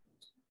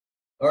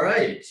All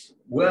right.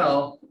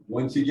 Well,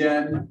 once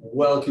again,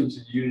 welcome to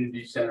the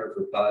Unity Center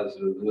for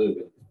Positive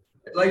Living.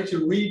 I'd like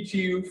to read to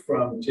you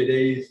from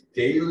today's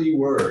daily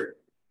word,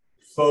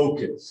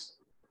 focus.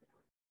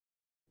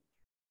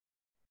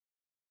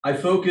 I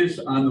focus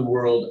on the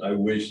world I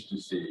wish to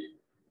see.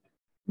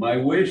 My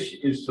wish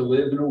is to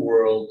live in a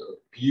world of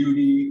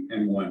beauty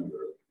and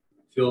wonder,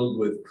 filled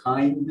with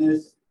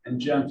kindness and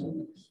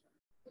gentleness.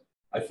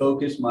 I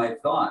focus my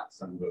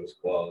thoughts on those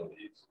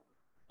qualities,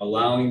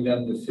 allowing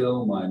them to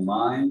fill my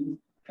mind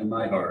and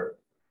my heart.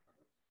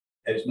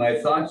 As my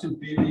thoughts of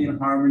beauty and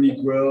harmony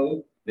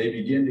grow, they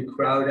begin to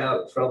crowd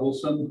out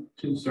troublesome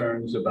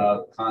concerns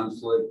about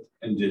conflict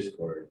and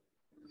discord.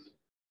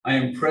 I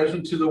am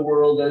present to the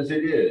world as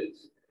it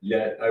is,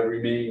 yet I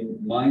remain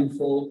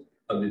mindful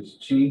of its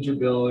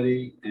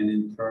changeability and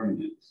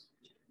impermanence.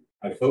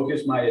 I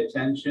focus my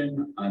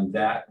attention on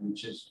that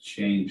which is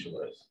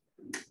changeless,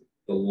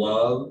 the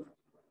love,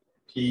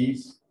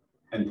 peace,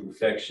 and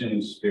perfection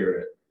of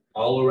spirit,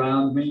 all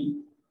around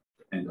me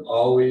and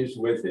always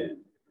within.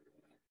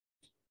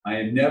 I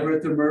am never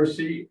at the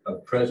mercy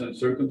of present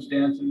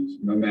circumstances,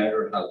 no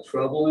matter how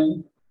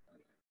troubling,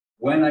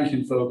 when I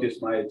can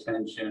focus my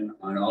attention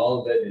on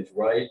all that is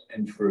right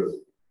and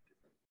true.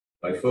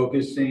 By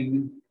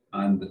focusing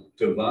on the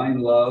divine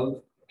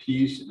love,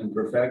 peace, and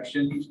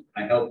perfections,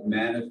 I help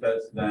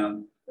manifest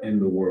them in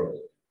the world.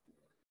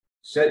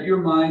 Set your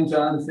minds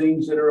on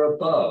things that are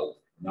above,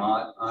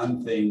 not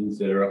on things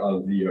that are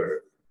of the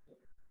earth.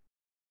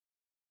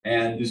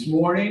 And this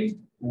morning,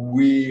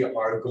 we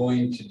are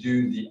going to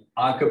do the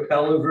a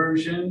cappella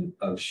version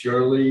of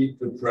Surely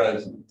the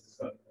Presence.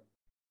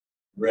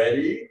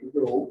 Ready?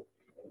 Go.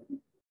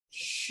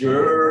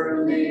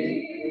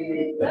 Surely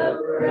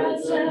the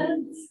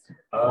presence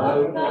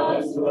of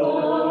God's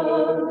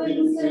love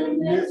is in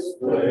this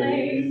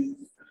place.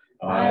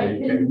 I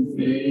can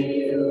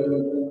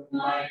feel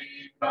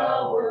mighty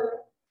power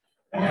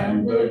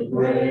and the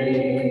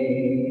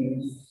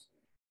grace.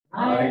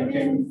 I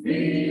can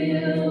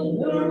feel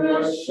the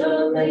rush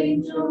of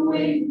angel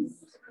wings.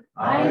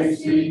 I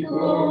see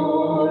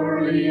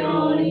glory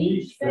on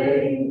each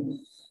face.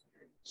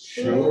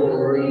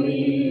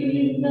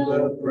 Surely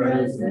the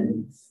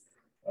presence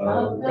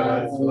of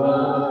God's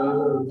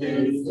love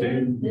is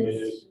in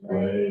this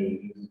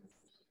place.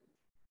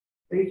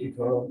 Thank you,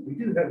 Tom. We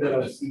do have that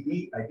on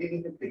CD. I didn't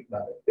even think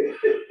about it.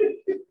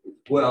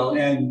 Well,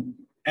 and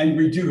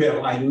we do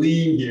have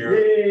Eileen here.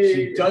 Yay.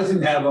 She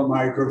doesn't have a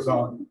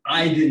microphone.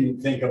 I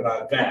didn't think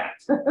about that.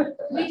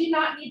 We do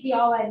not need the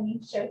All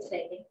Eileen show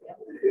today, thank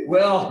you.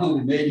 Well,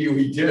 maybe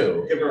we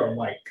do. Give her a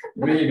mic.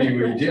 Maybe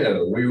we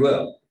do. We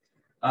will.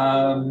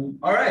 All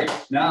right.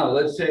 Now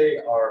let's say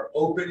our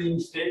opening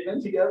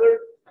statement together.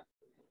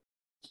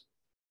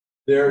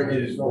 There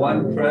is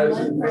one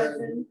presence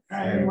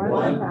and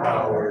one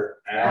power,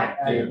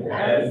 active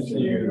as the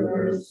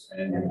universe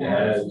and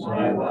as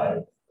my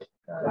life.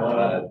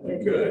 God the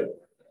good.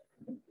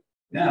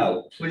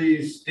 Now,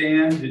 please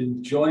stand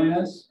and join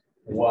us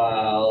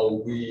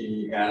while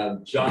we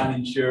have John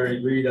and Sherry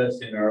lead us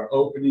in our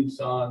opening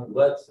song,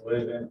 Let's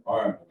Live in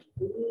Harmony.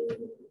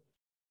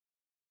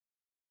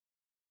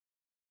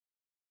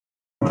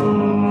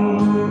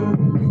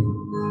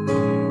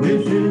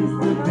 This is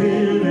the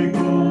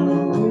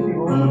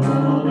pinnacle of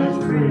all that's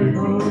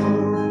critical.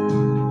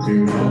 To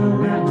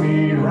know that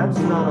we are That's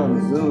not on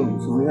Zoom,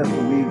 so we have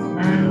to leave.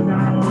 and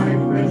our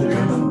life has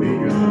just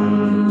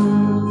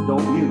begun.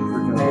 Don't mute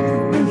for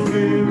John. Let's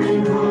live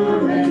in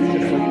harmony,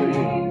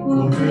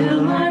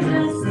 fulfill our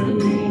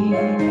destiny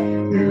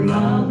through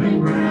love and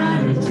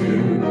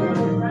gratitude.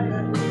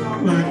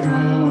 Let go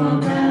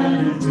of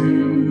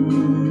attitude.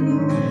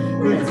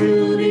 Let's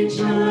build each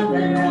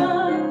other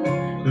up.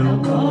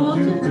 Help all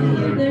to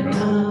fill their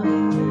cup.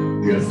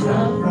 Just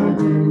love for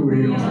who we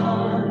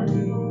are.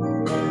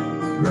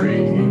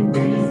 Breaking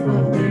peace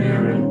both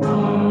near and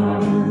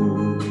far.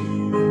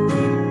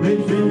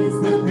 This is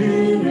the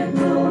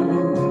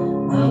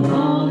pinnacle of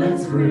all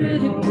that's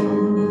critical.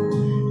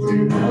 To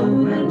know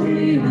that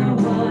we are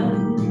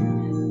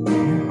one,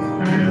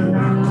 and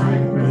our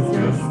life has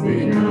just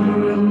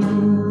begun.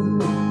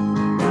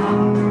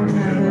 Our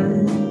heaven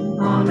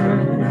on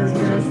earth has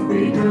just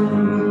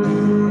begun.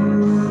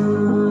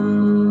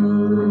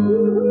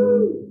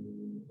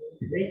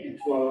 Thank you,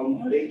 Tom.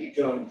 Thank you,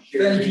 John.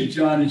 Thank you,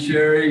 John and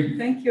Sherry.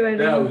 Thank you, Eileen.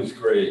 That was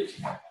great.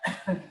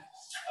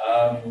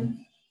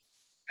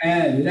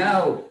 And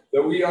now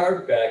that we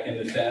are back in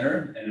the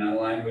center and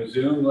online with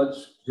Zoom,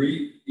 let's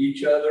greet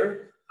each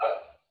other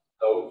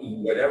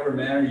in whatever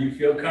manner you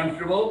feel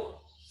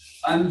comfortable.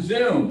 On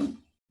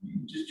Zoom, you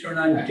can just turn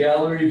on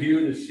gallery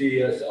view to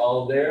see us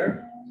all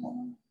there.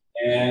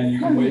 And you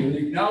can wave and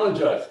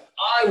acknowledge us.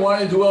 I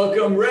wanted to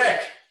welcome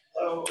Rick.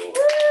 Hello.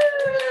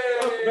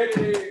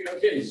 Yay!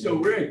 Okay, so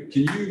Rick,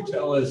 can you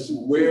tell us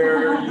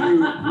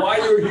why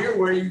you're here,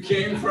 where you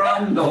came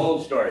from, the whole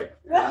story?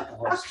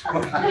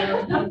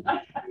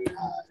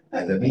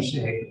 I live in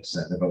Chehalis. I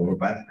live over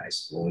by the high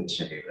school in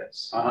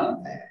Chehalis.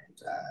 And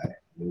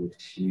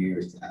moved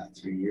here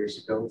 3 years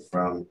ago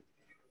from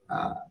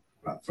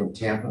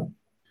Tampa.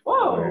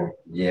 Whoa.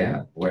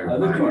 Yeah, where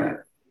Other my,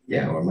 corner.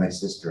 where my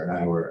sister and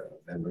I were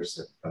members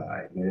of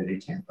Unity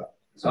Tampa.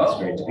 So it's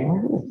great to be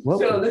here.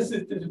 So this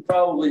is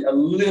probably a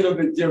little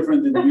bit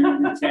different than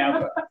Unity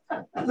Tampa.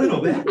 A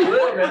little bit. A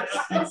little bit.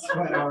 It's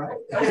quite all right.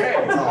 Okay,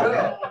 It's all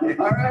good.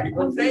 all right.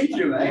 Well, thank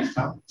you, man. Thanks,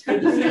 Tom.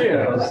 Good to see you.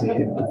 Good to see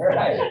you. All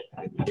right.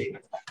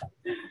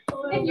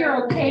 If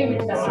you're okay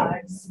with the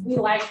hugs, we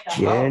like them.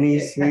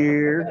 Jenny's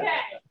here, Okay.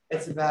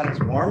 It's about as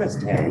warm as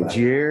and Tampa.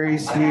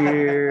 Jerry's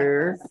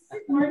here,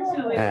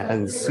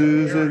 and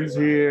Susan's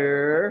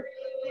here,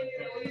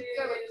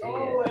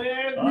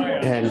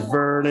 and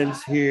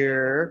Vernon's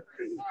here.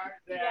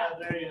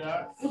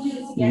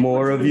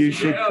 More of you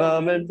should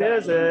come and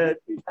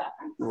visit.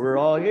 We're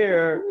all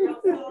here.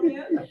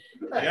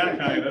 Yeah,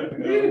 kind of.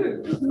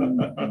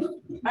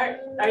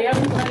 Are you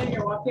having fun in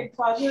your walk-in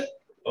closet?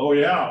 Oh,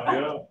 yeah. I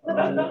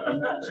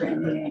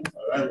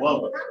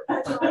love it.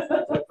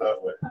 That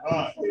way.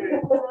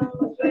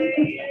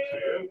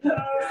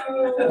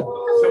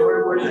 So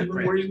where you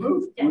move? Where'd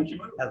you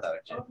move? Hello,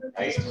 Jim.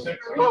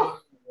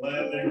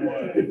 Landing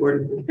one.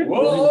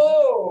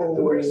 Whoa!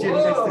 Where's Jim?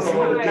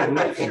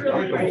 Nice to see you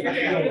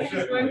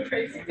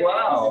again.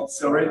 Wow.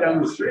 So right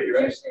down the street,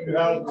 right?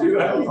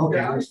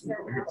 Okay.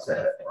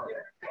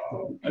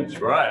 That's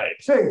right.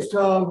 Thanks,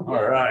 Tom.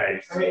 All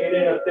right. Hanging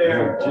in up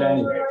there.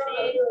 Jenny.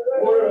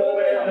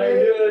 How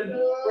you doing?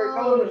 We're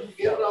calling to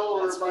get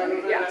over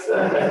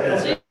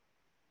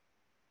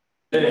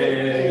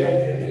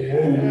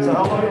Hey. So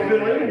how long have you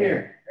been living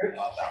here?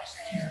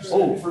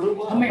 Oh, for a little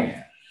while. Come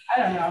here. I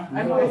don't know.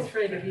 I'm always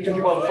afraid of you. Took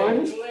you a while to find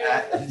us?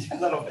 A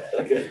little bit.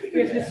 We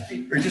have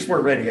history. We just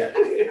weren't ready yet.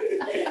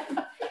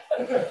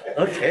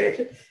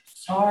 Okay.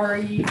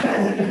 Sorry.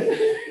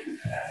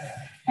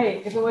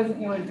 Hey, if it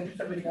wasn't you, it would have been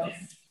somebody else.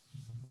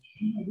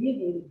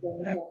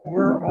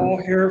 We're all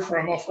here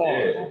from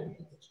afar.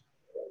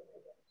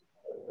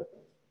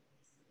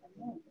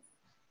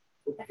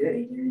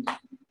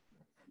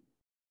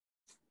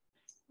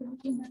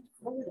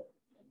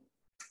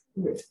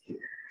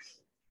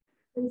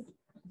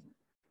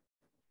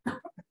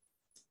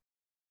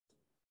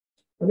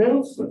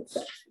 Announcements.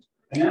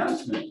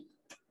 Announcement.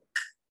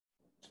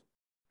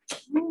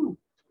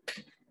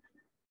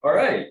 All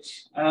right,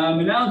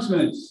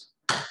 announcements.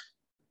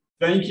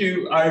 Thank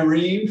you,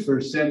 Irene,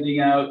 for sending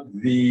out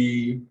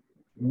the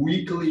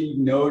weekly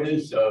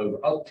notice of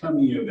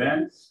upcoming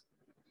events,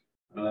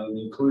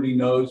 including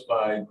those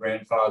by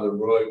grandfather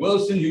Roy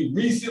Wilson, who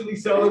recently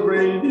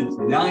celebrated his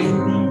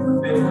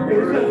 95th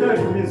birthday.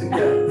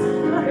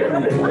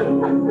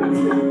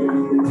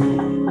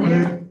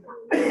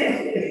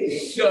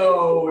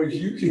 So, as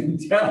you can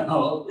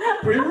tell,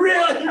 we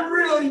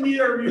really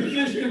need our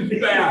musicians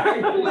back,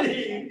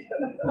 please.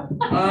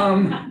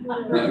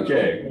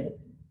 Okay.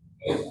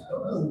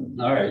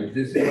 All right,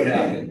 this is what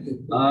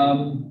happened.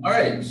 All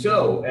right,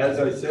 so as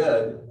I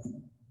said,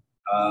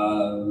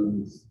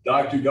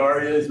 Dr.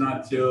 Daria is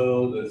not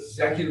till the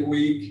second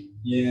week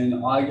in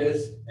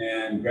August,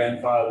 and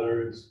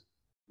grandfather's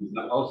is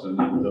not also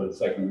not until the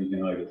second week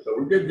in August. So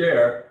we're good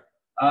there.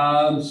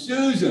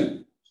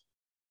 Susan,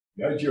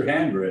 you got your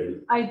hand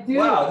raised. I do.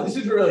 Wow, this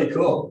is really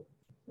cool.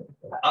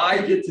 I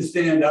get to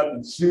stand up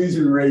and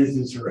Susan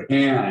raises her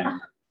hand.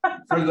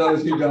 For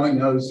those who don't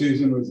know,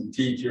 Susan was a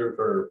teacher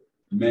for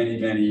many,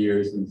 many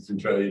years in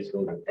Centralia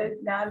School.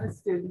 Not a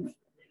student.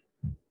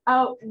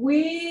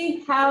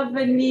 We have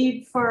a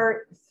need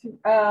for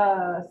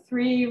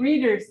 3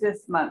 readers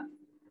this month.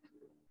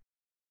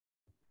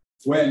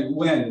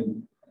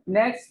 When?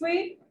 Next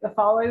week, the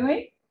following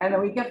week, and the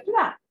week after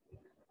that.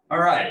 All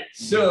right,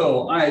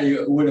 so I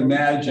would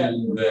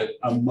imagine that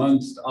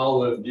amongst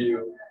all of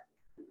you,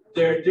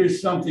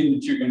 there's something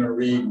that you're gonna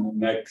read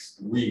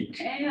next week.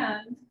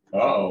 And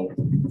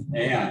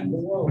And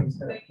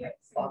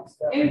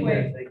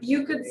anyway,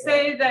 you could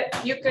say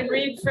that you can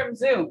read from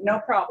Zoom, no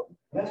problem.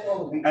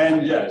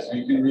 yes,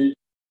 you can read.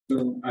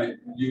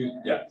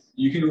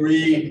 You can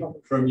read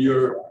from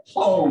your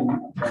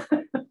home,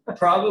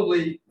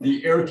 probably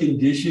the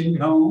air-conditioned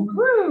home.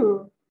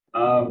 Woo!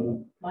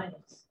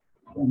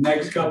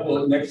 Next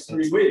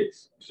 3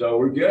 weeks, so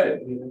we're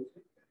good.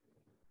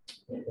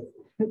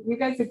 You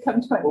guys have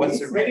come to my. What's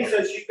the Penny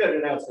says she's got an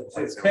announcement.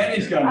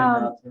 Penny's got an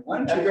announcement.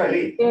 Why don't you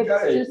go?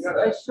 It's just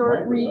a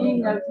short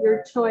reading of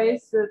your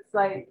choice. It's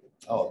like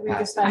Oh, 3 to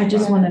pass. 5 I just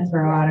minutes. want to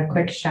throw out a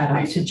quick shout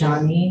out to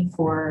Johnny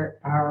for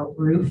our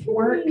roof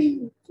work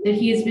that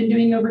he has been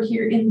doing over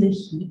here in the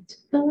heat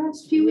the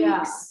last few Yeah.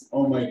 weeks.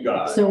 Oh my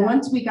God. So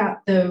once we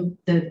got the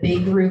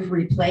big roof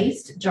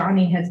replaced,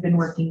 Johnny has been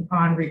working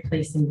on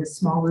replacing the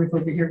small roof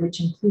over here, which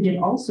included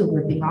also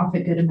ripping off a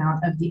good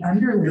amount of the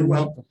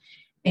underlayment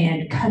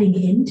and cutting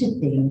into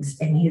things,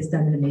 and he has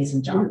done an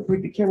amazing job. We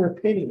became her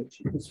painting.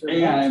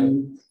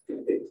 And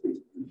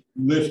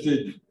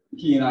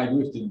he and I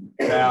lifted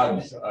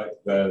tabs,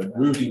 the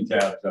roofing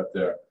tabs up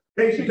there.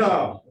 Thank you,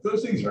 Tom.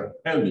 Those things are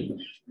heavy.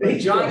 But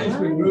Johnny's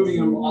been moving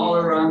them all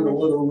around the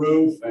little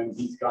roof, and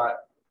he's got,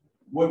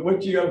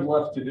 what do you have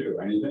left to do?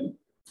 Anything?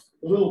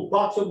 The little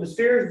box on the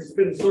stairs has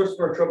been the source of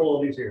our trouble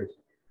all these years.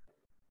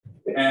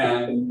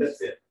 And That's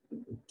it.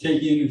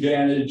 taking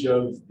advantage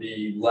of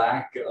the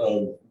lack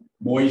of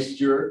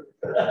moisture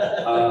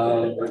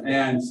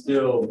and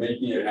still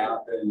making it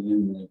happen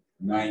in the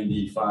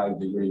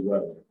 95-degree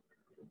weather.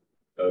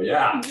 So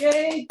yeah.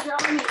 Yay,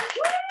 Johnny.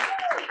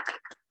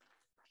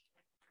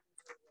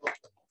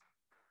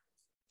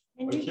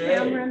 Can you Okay.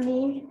 camera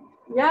me?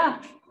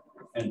 Yeah,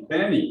 And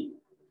Penny.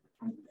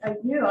 I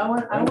do. I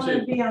want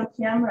to be on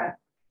camera.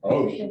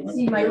 Oh, You can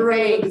see my You're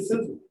right with the face.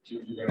 scissors.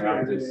 you're gonna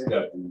have to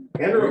step and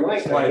Hand her a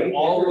mic, slide Penny.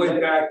 all the way Hand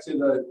her a back to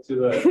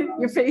the.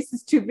 your face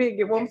is too big.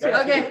 It won't fit.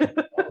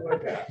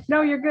 Okay.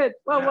 No, you're good.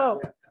 Whoa,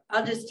 whoa.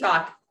 I'll just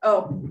talk.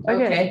 Oh, Okay.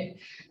 okay.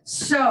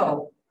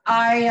 So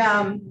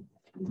I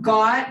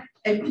got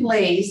a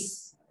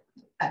place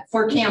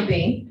for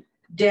camping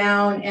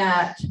down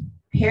at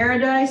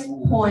Paradise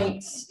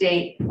Point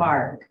State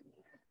Park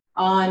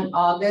on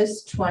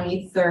August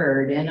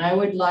 23rd. And I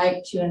would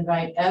like to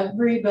invite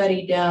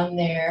everybody down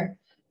there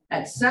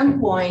at some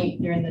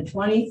point during the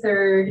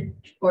 23rd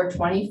or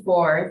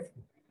 24th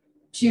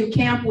to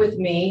camp with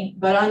me.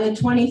 But on the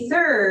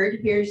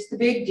 23rd, here's the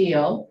big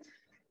deal.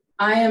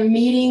 I am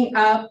meeting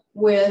up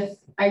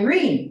with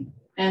Irene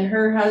and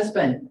her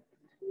husband.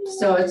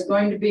 So it's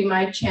going to be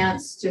my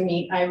chance to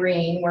meet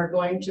Irene. We're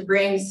going to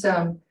bring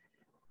some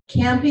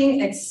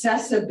camping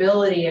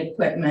accessibility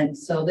equipment.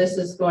 So this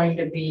is going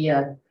to be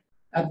a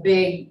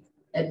big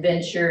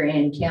adventure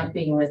in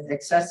camping with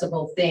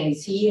accessible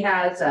things. He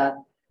has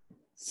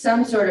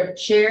some sort of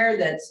chair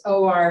that's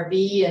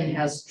ORV and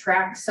has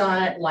tracks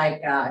on it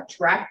like a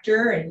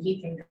tractor, and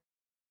he can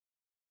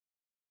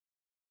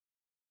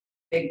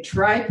big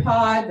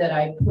tripod that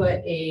I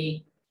put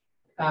a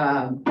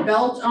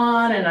belt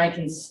on, and I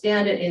can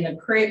stand it in the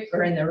creek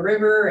or in the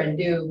river and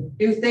do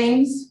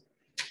things.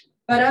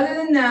 But other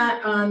than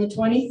that, on the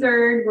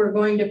 23rd, we're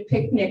going to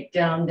picnic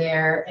down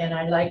there, and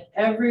I'd like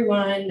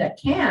everyone that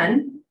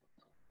can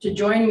to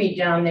join me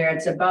down there.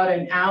 It's about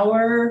an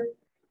hour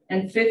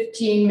and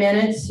 15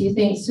 minutes. You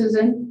think,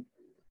 Susan?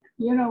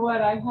 You know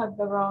what? I had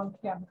the wrong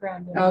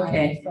campground in mind,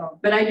 Okay. so.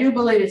 But I do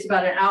believe it's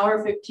about an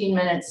hour, 15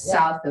 minutes Yeah.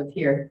 south of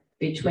here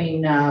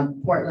between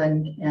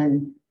Portland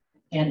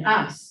and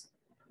us.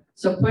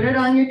 So put it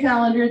on your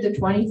calendar, the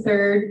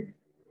 23rd.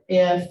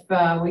 If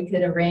we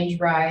could arrange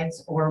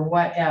rides or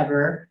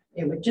whatever,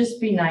 it would just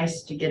be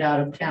nice to get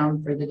out of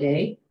town for the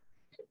day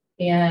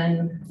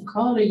and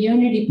call it a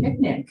unity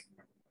picnic.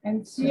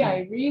 And see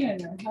Irene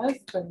and her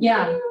husband.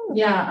 Yeah,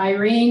 yeah,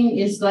 Irene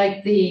is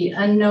like the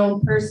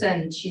unknown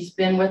person. She's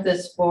been with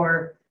us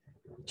for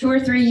 2 or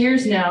 3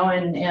 years now,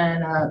 and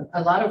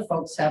a lot of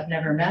folks have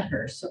never met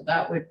her. So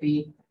that would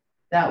be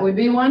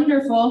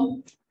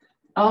wonderful.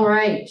 All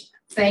right,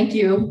 thank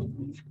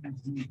you.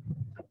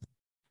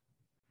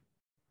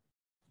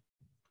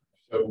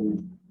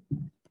 So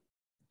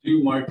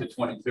do mark the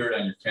 23rd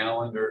on your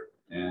calendar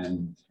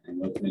and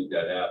let's make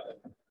that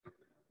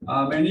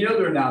happen. Any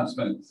other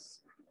announcements?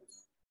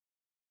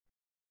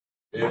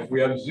 If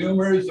we have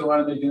Zoomers that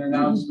want to make an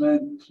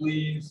announcement,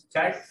 please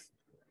text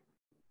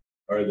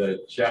or the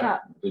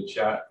chat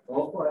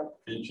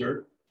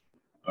feature.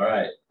 All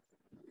right.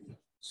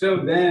 So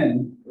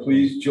then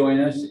please join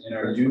us in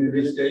our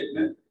unity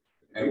statement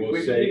and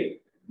we'll say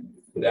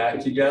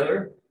that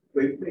together.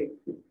 Wait.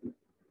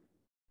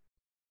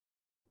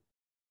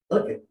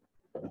 Okay.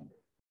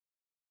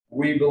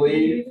 We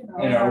believe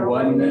in our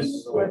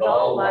oneness with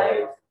all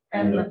life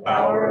and the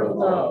power of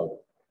love.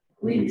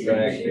 We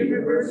track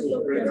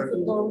universal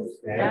principles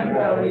and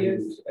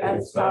values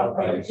as taught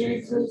by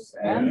Jesus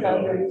and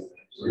others,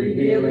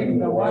 revealing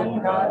the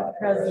one God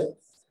presence.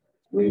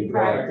 We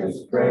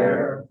practice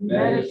prayer,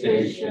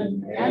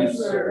 meditation, and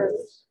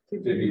service to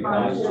be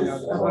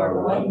conscious of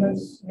our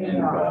oneness in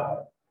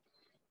God.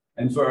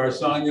 And for our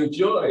song of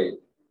joy,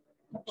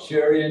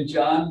 Sherry and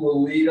John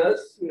will lead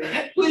us.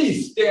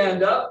 Please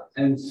stand up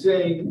and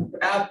sing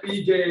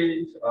 "Happy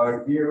Days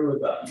Are Here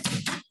With Us."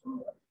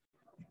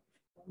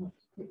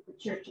 Take the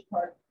church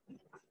apart.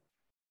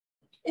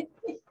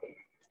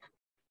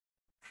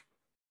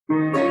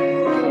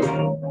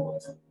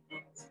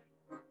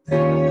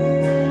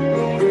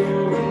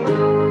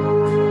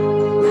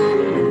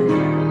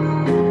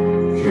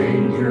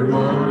 Change your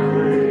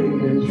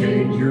mind and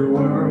change your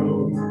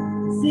world.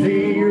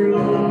 See your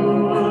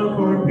love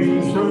for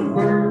peace on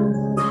earth.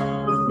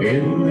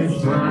 In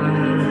this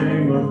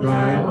time of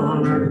trial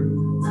on earth,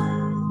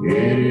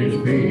 it is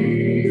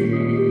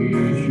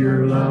peace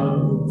your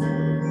love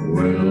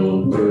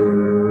will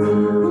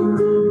burn.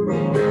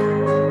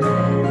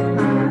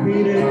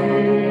 Happy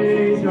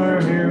days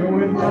are here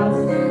with us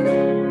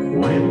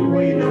when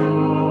we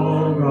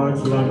know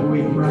God's love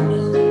we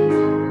trust.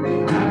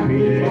 Happy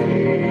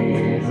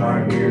days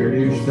are here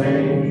to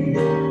stay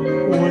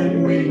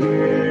when we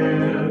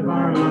give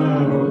our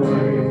love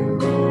away.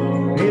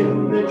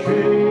 In the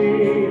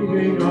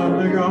changing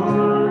of the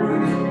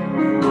guard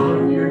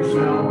on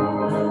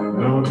yourself,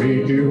 don't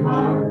be too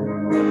hard.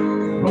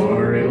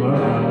 For in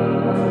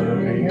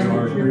loving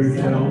your true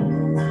self,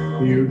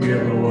 you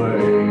give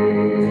away.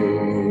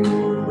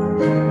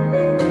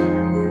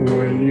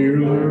 When you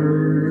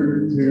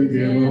learn to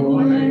give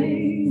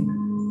away,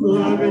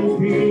 love and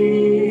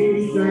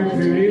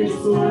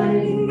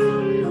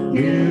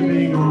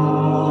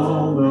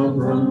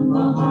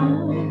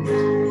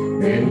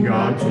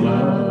God's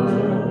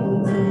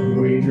love,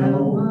 we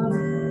know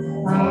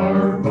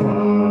our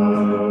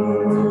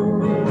part.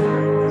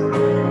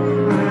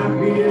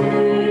 Happy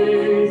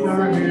days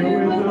are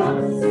here with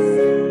us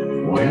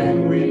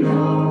when we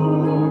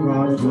know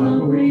God's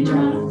love we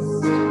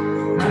trust.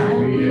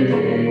 Happy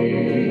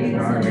days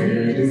are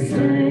here to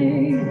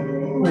stay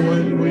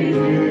when we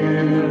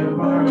give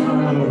our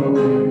love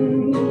away.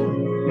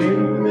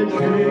 In the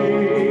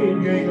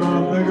changing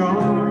of the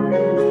guard,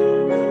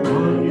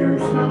 on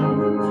yourself,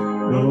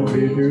 don't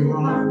be too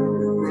hard.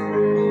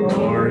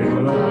 For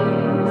in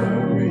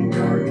loving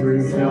your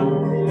true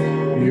self,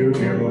 you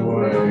give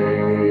away.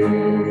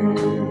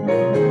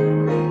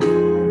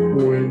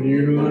 When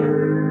you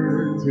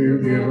learn to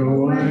give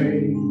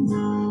away,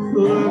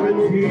 love and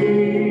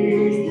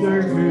peace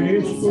are to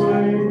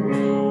display.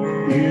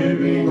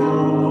 Giving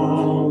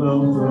all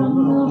them from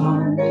the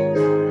heart.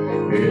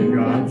 In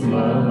God's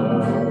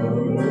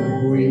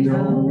love, we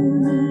know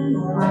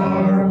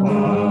our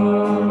part.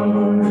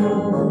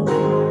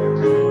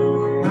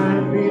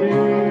 Happy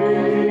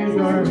days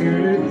are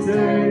here to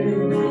stay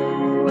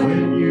when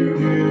you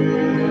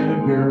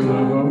give your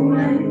love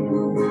away.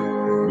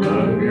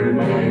 Love your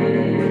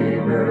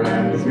neighbor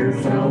as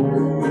yourself,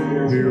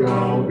 to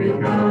all be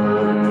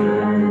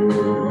kind.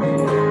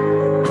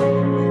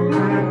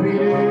 Happy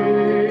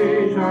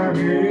days are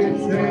here to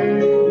stay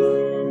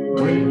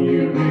when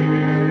you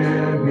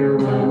give your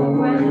love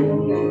away.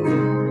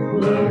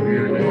 Love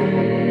your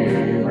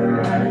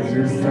neighbor as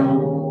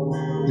yourself,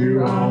 to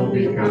all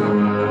be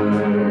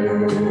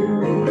kind.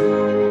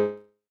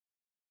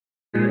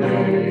 Your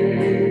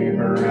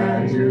neighbor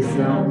as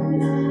yourself,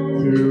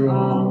 to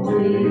all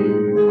be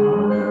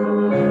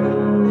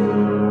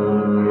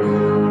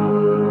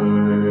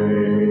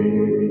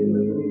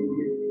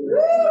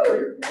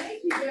Thank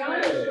you, John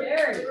and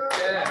Sherry.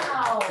 Yeah.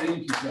 Wow. Thank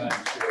you, John.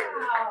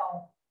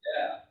 Wow.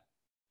 Yeah.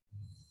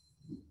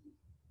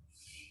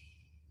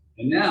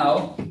 And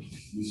now,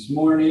 this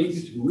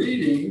morning's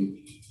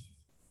reading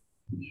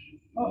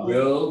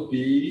will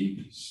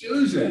be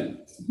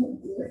Susan.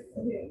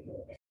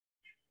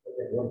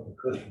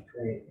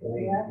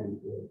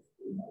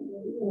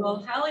 Well,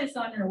 Hallie's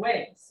on her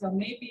way, so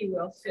maybe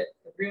we'll fit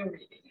the real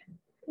reading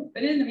in.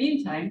 But in the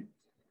meantime,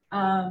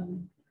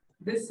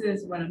 this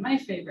is one of my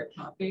favorite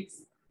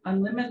topics,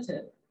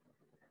 unlimited.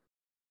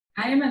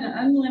 I am an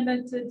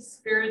unlimited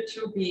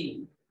spiritual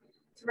being.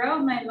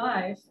 Throughout my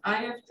life,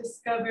 I have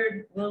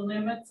discovered the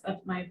limits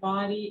of my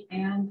body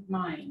and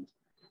mind.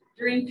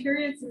 During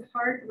periods of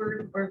hard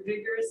work or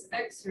vigorous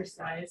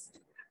exercise,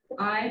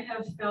 I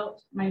have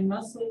felt my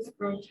muscles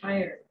grow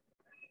tired.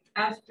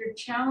 After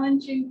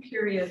challenging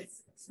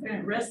periods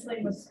spent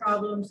wrestling with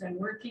problems and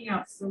working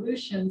out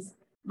solutions,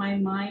 my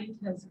mind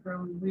has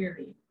grown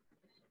weary.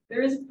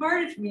 There is a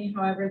part of me,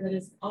 however, that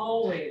is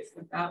always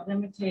without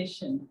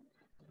limitation.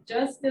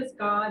 Just as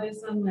God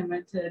is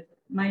unlimited,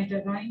 my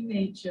divine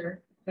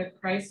nature, the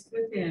Christ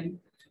within,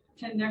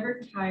 can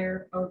never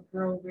tire or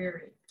grow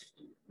weary.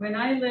 When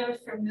I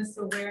live from this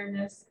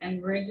awareness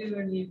and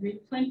regularly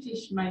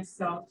replenish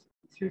myself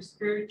through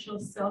spiritual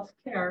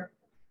self-care,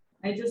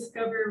 I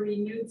discover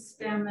renewed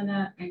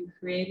stamina and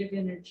creative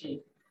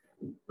energy.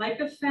 Like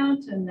a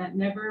fountain that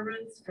never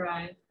runs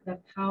dry, the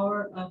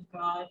power of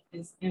God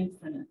is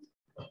infinite.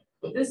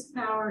 This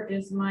power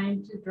is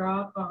mine to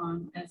draw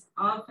upon as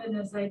often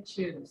as I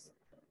choose.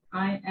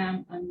 I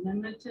am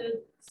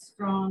unlimited,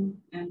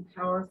 strong, and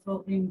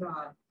powerful in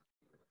God.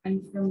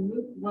 And from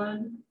Luke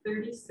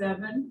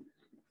 1:37,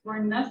 for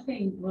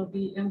nothing will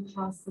be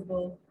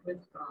impossible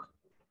with God.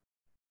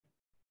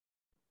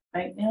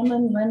 I am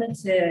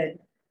unlimited.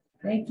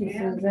 Thank you,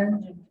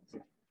 Susan.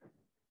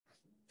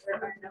 There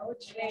are no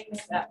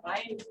chains that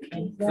bind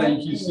me.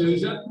 Thank you,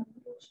 Susan.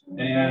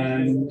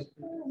 And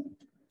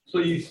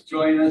please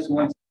join us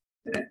once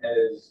again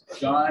as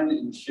John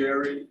and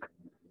Sherry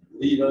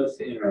lead us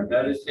in our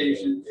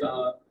meditation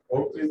song,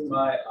 Open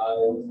My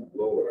Eyes,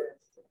 Lord.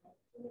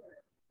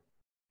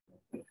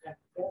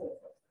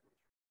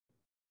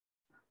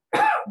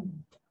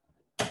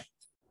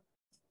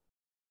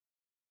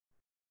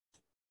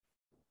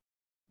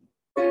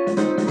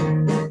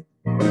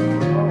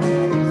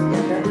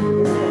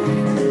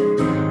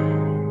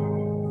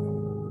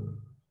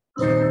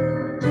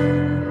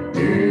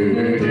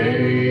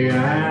 Today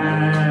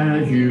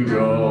as you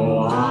go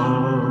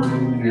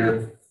on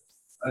your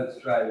Let's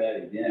try that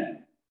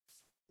again.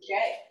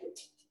 Okay.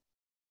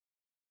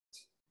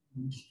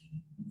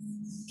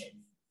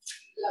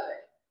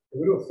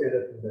 We don't say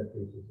that in that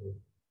case.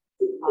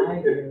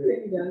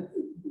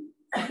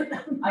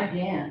 I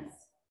dance.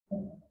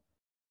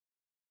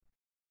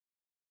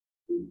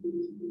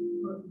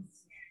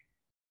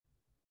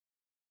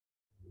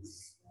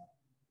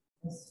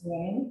 This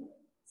way.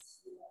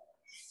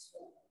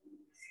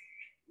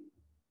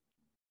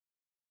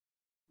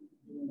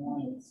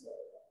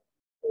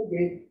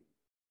 Okay.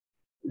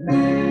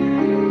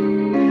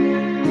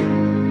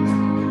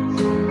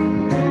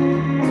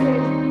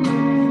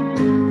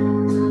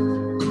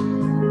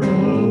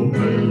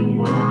 open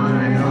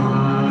my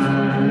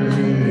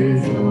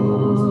eyes,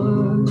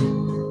 Lord,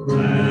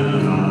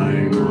 that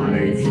I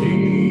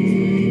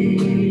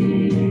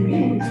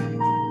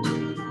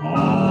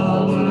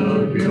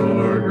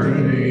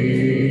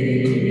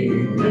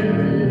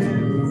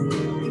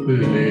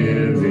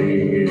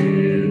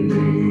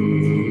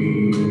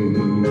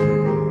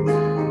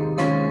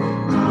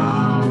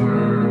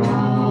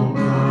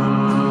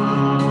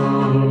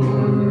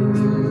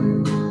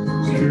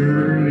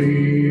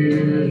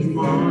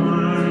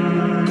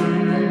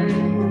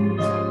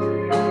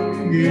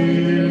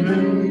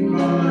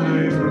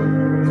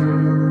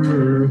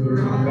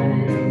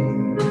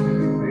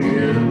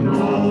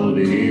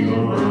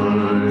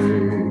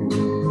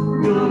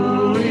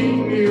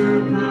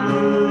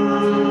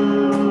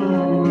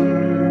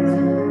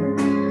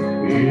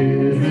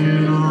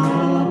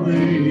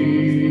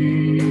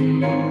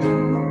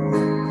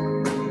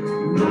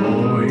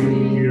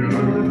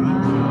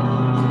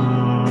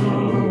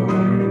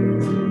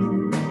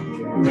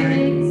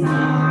makes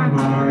our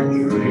hearts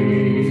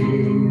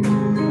ring.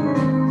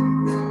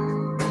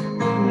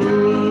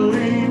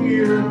 Knowing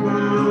your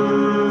power,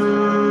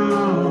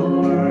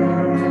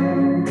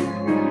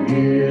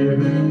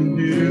 given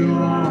to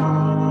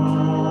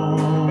all,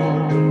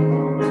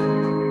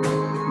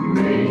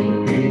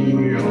 making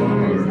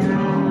yours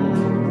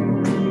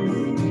known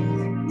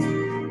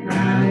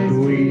as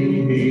we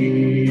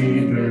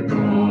heed the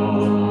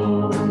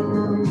call.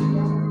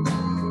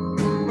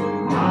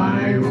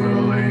 I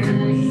will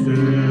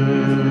answer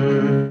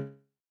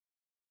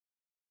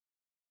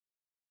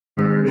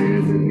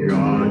in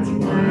God's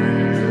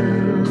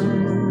plan.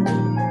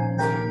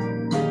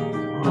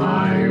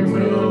 I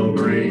will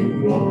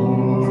bring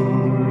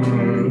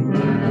forth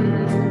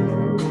that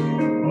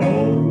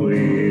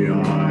only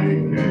I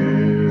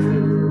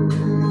can.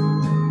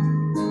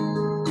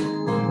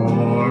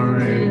 For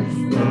it's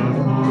the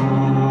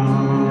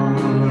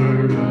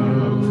heart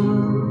of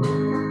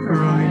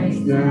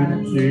Christ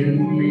that's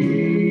in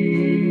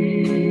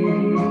me,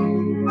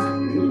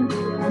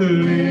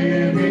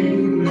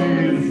 living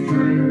this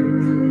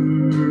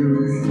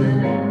truth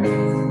that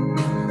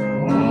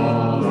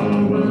all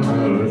of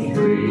us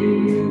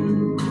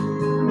dream.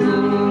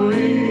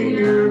 Knowing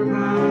your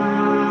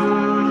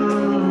power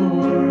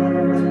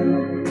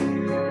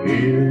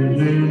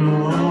is in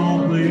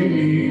all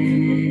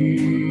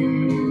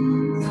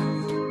things.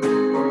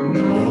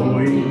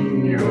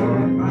 Knowing your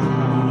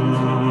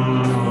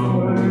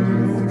power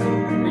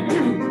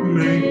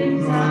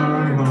makes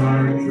our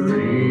hearts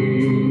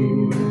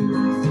ring.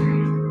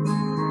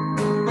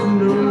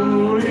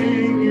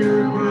 Knowing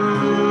your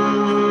power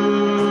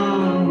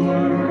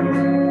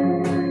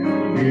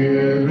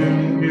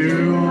given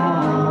to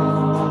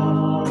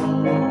all,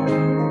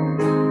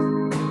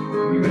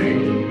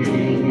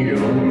 making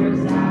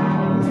yours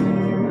ours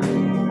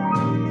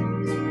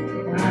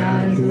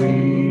as we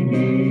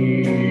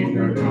heed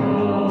the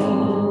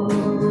call,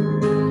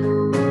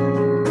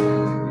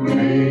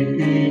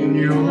 making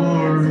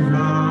yours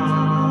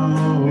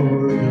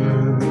ours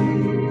as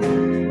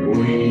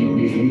we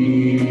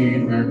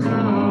heed the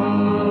call.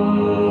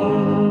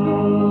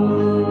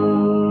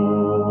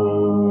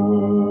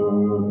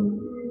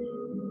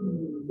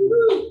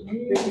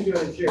 Thank you,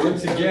 John Sherry.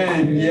 Once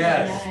again,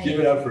 yes, give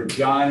it up for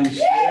John and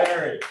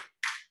Sherry.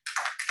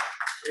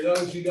 For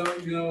those who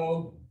don't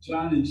know,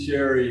 John and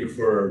Sherry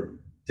for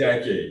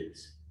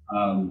decades.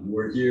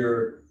 We're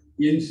here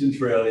in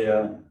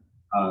Centralia,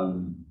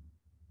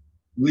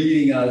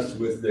 leading us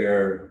with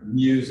their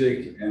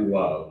music and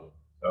love.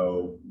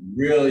 So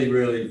really,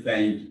 really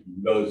thank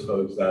those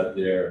folks out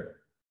there.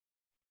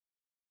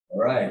 All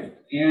right,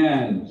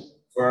 and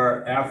for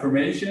our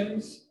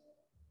affirmations,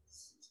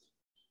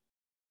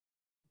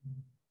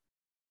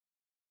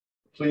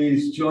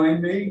 please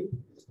join me.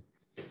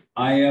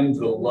 I am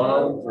the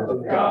love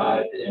of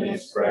God in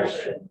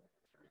expression.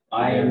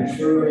 I am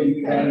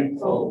truly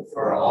thankful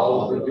for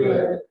all the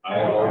good I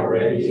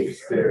already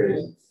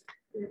experienced.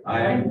 I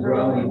am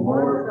growing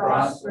more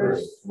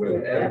prosperous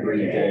with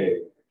every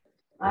day.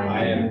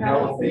 I am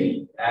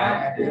healthy,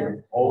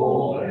 active,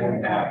 whole,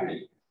 and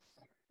happy.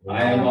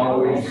 I am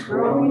always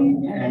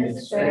growing and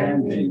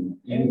expanding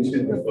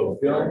into the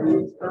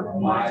fulfillment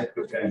of my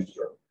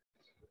potential.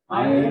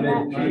 I am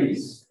at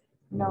peace,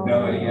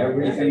 knowing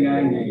everything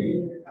I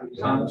need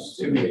comes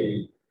to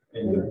me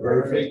in the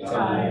perfect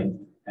time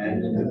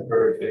and in the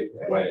perfect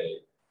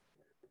way.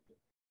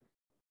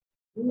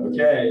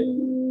 Okay,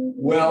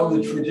 well,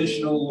 the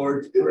traditional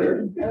Lord's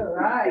Prayer. All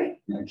right.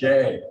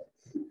 Okay,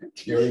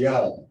 here we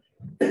go.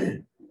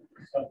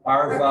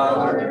 Our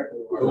Father,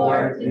 who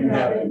art in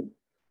heaven,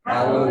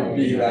 hallowed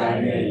be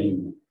thy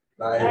name.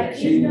 Thy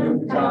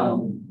kingdom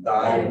come,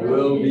 thy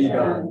will be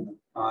done,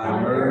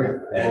 on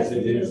earth as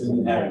it is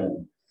in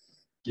heaven.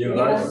 Give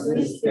us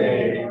this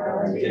day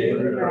our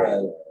daily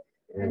bread,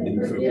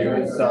 and forgive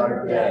us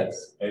our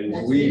debts as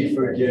we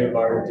forgive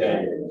our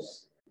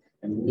debtors.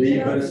 And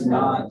lead us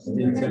not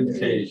into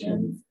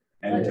temptation,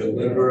 and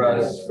deliver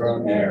us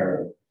from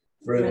error.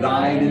 For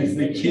thine is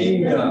the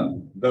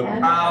kingdom, the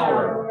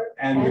power,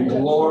 and the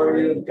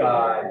glory of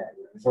God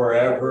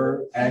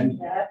forever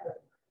and ever.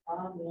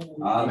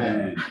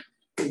 Amen.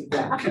 Thank you,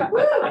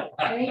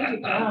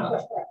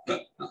 God.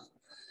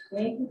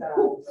 Thank you,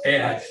 God.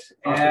 Yes,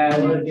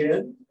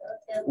 and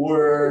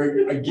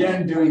we're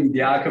again doing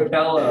the a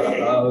cappella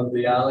of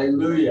the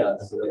Alleluia.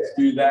 So let's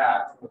do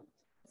that.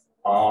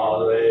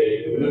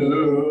 Alleluia.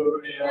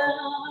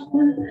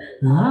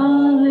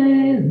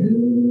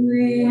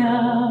 Hallelujah,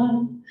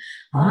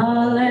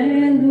 hallelujah,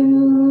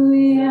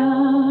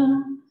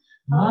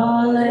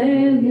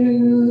 hallelujah,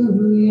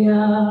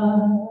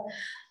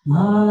 hallelujah,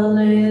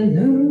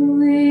 hallelujah,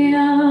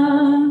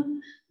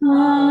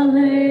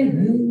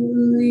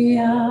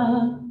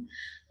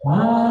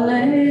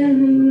 hallelujah,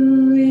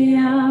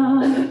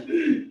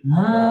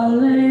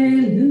 hallelujah.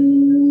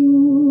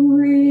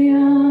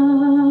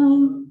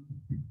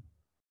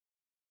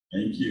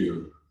 Thank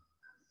you.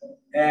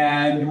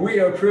 And we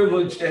are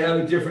privileged to have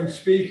a different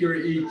speaker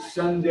each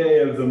Sunday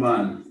of the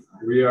month.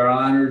 We are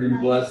honored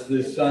and blessed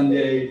this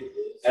Sunday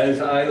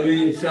As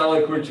Eileen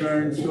Selleck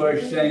returns to our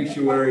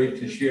sanctuary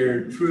to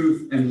share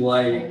truth and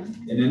light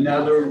in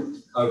another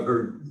of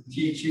her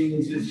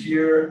teachings this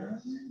year,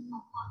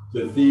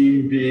 the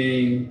theme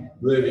being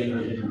living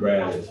in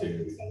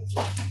gratitude.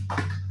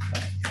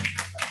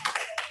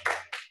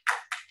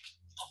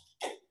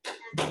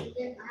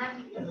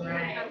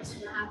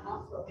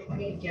 I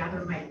need to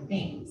gather my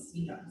things,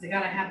 you know, because I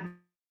gotta have,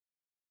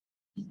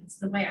 it's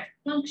the way I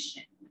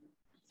function,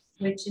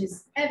 which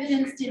is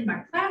evidenced in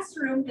my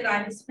classroom that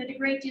I have spent a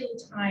great deal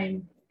of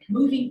time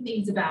moving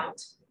things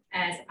about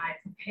as I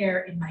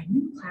prepare in my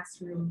new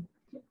classroom,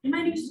 in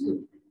my new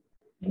school,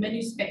 in my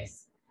new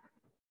space.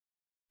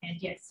 And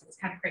yes, it's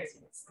kind of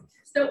craziness.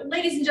 So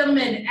ladies and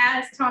gentlemen,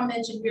 as Tom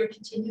mentioned, we are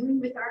continuing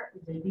with our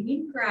Living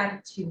in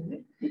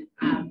Gratitude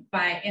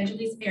by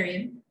Angelise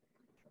Marion.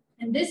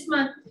 And this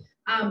month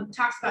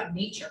talks about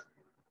nature,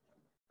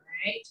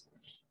 right?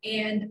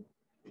 And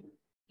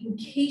in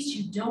case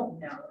you don't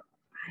know,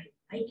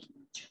 I like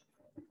nature,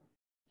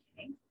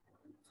 okay?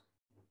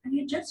 And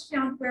I just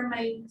found where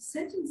my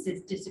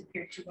sentences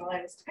disappeared to while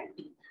I was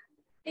typing.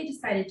 They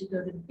decided to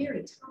go to the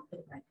very top of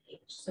my page.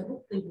 So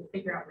hopefully we'll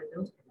figure out where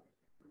those are.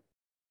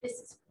 This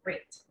is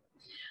great.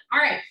 All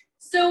right,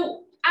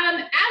 so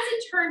as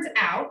it turns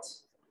out,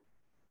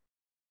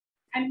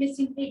 I'm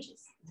missing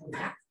pages.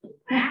 That's the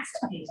last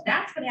page.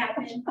 That's what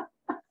happened.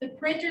 The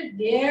printer,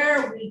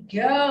 there we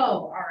go.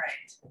 All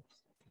right,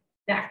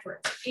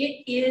 backwards.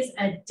 It is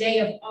a day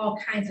of all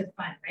kinds of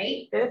fun,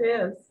 right? It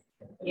is.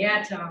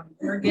 Yeah, Tom,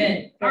 we're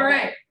good. All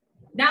right,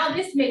 now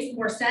this makes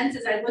more sense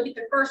as I look at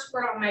the first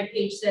word on my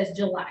page says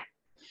July.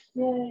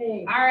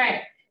 Yay. All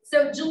right,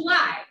 so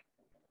July.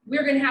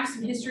 We're going to have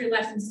some history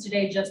lessons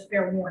today, just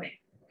fair warning,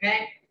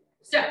 okay?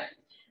 So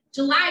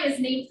July is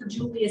named for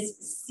Julius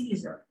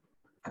Caesar,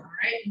 all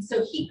right? And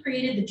so he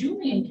created the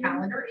Julian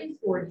calendar in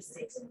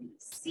 46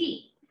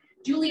 BC.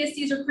 Julius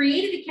Caesar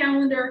created a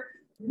calendar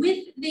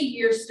with the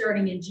year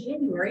starting in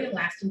January and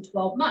lasting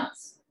 12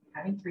 months,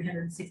 having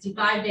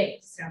 365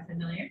 days. Sound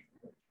familiar?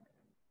 All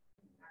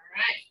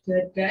right,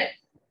 good, good.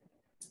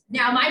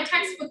 Now, my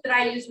textbook that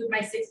I use with my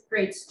 6th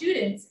grade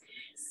students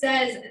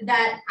says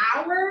that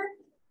our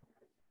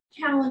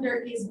calendar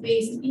is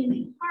based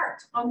in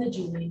part on the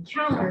Julian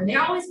calendar. And they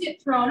always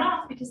get thrown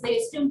off because they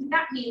assume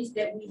that means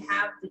that we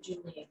have the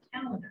Julian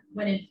calendar,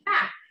 when in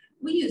fact,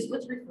 we use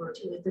what's referred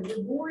to as the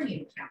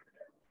Gregorian calendar.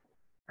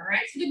 All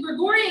right, so the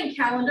Gregorian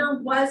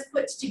calendar was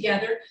put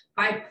together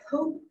by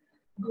Pope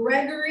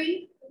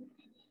Gregory,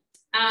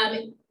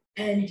 and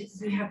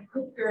we have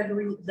Pope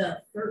Gregory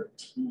the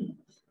 13th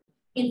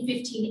in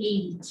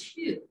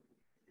 1582,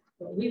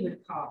 what we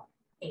would call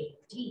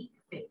AD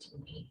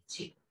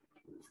 1582.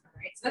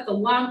 Right, so that's a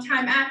long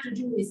time after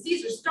Julius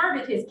Caesar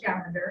started his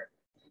calendar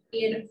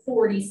in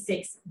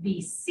 46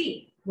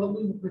 BC, what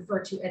we would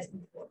refer to as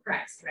before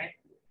Christ, right?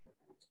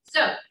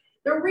 So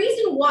the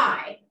reason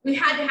why we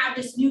had to have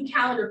this new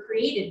calendar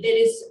created that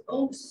is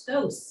oh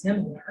so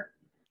similar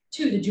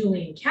to the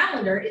Julian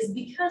calendar is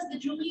because the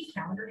Julian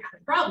calendar had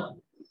a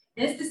problem.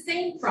 And it's the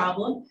same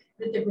problem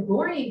that the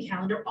Gregorian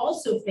calendar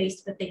also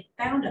faced, but they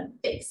found a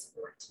fix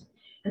for it.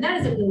 And that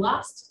is that we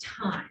lost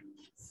time.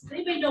 Does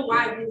anybody know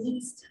why we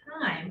lose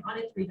time on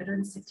a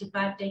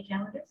 365-day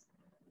calendar?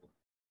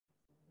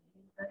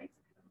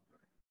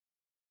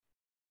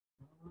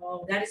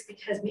 Oh, that is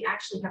because we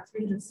actually have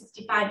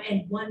 365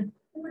 and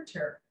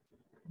 1/4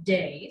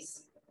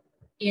 days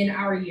in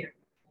our year.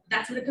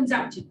 That's what it comes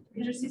out to,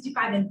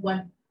 365 and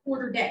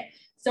 1/4 day.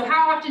 So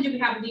how often do we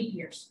have leap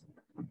years?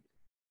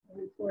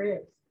 Every 4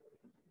 years.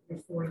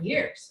 Every 4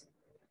 years.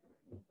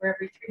 For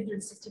every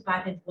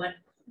 365 and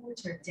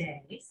 1/4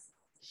 days,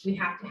 we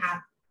have to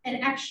have an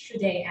extra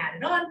day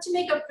added on to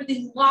make up for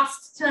the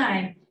lost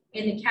time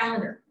in the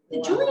calendar.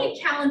 The Julian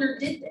calendar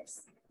did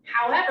this.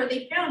 However,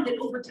 they found that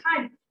over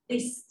time, they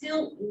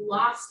still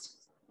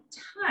lost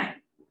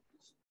time.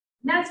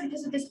 And that's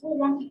because of this whole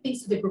wonky thing.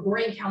 So the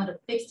Gregorian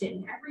calendar fixed it,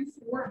 and every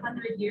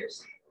 400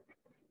 years,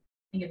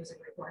 I think it was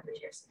every 400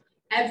 years,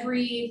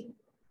 every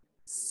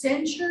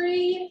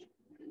century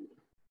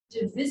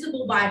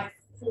divisible by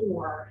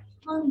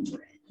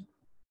 400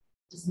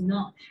 does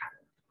not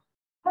happen.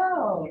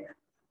 Oh.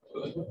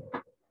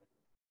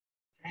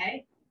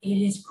 Okay, it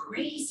is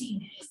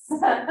craziness.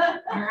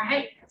 All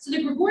right, so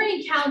the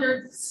Gregorian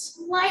calendar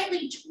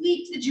slightly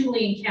tweaked the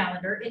Julian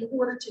calendar in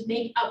order to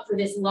make up for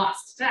this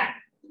lost time,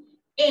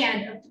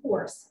 and of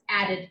course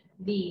added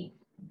the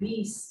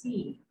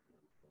BC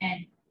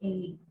and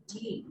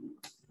AD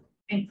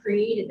and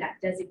created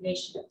that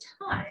designation of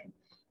time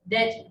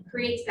that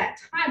creates that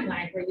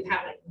timeline where you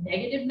have like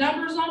negative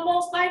numbers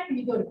almost like when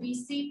you go to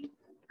BC.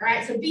 All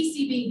right, so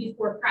BC being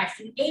before Christ,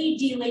 and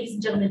AD, ladies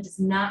and gentlemen, does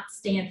not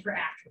stand for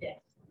after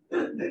death.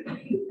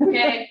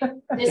 Okay,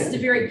 this is a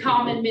very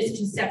common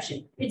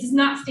misconception. It does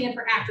not stand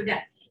for after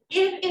death.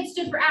 If it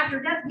stood for after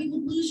death, we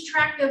would lose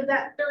track of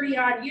that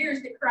 30-odd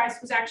years that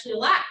Christ was actually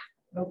alive.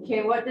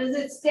 Okay, what does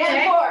it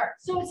stand for?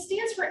 So it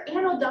stands for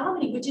Anno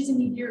Domini, which is in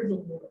the year of the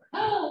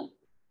Lord.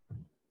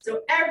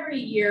 So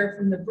every year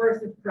from the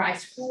birth of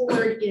Christ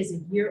forward is a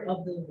year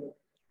of the Lord.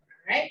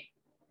 All right.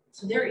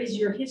 So there is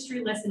your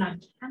history lesson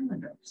on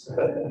calendars.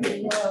 And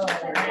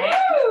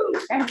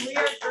we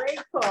are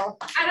grateful.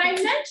 And I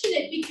mention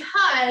it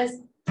because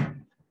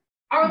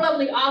our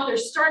lovely author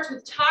starts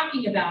with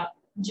talking about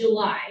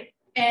July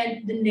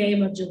and the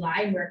name of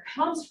July and where it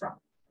comes from.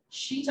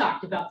 She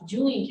talked about the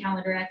Julian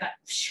calendar, and I thought,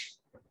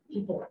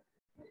 people,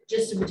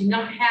 just so we do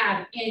not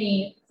have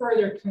any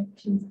further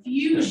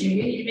confusion,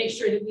 we need to make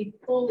sure that we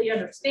fully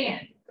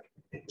understand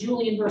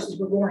Julian versus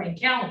Gregorian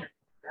calendar,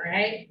 all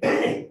right?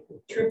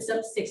 Trips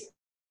up 6.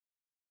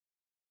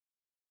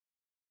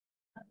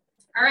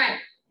 All right,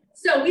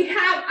 so we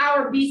have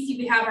our BC,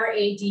 we have our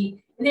AD,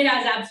 and it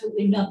has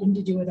absolutely nothing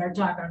to do with our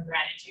talk on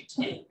gratitude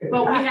today.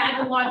 But we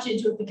had to launch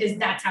into it because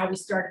that's how we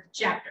started the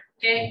chapter,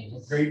 okay?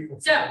 Grateful.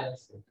 So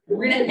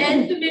we're gonna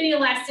end the mini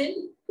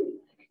lesson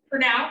for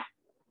now.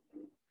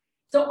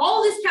 So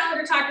all this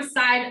calendar talk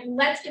aside,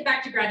 let's get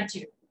back to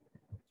gratitude.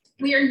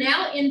 We are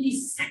now in the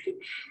second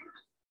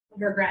half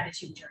of our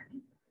gratitude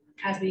journey,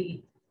 as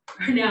we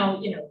are now,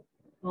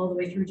 all the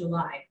way through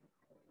July.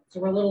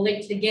 So we're a little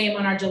late to the game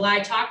on our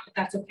July talk, but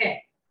that's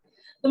okay.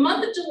 The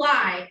month of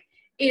July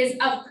is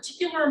of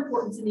particular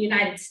importance in the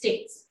United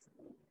States,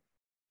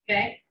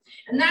 okay?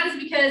 And that is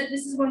because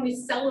this is when we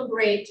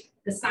celebrate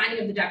the signing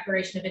of the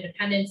Declaration of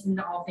Independence and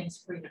all things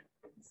freedom.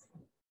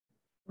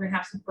 We're gonna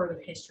have some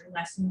further history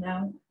lesson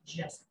now,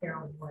 just bear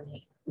with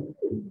me,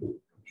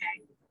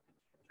 okay?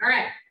 All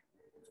right,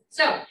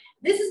 so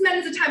this is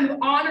meant as a time of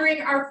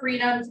honoring our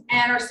freedoms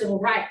and our civil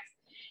rights.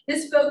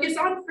 This focus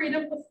on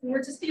freedom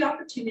affords us the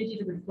opportunity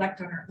to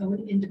reflect on our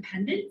own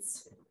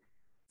independence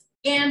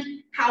and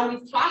how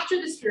we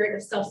foster the spirit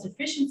of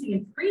self-sufficiency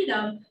and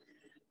freedom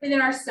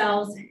within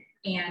ourselves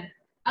and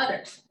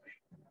others.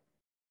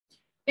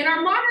 In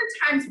our modern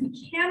times,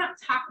 we cannot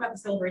talk about the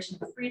celebration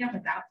of freedom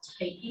without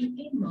taking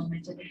a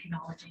moment of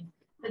acknowledging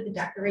that the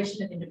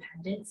Declaration of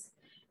Independence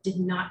did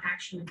not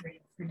actually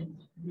grant freedom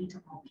equally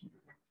to all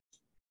people.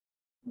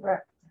 Right.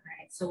 All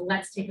right, so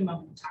let's take a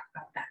moment to talk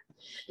about that.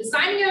 The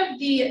signing of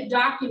the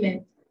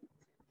document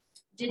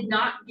did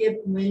not give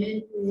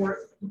women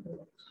or people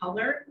of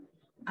color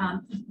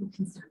equal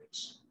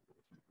consideration.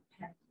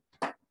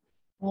 Okay.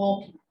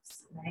 All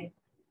peoples, right?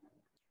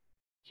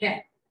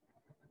 Okay.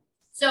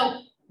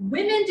 So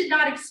women did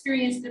not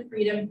experience the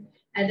freedom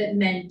that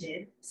men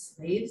did.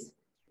 Slaves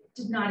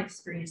did not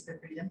experience the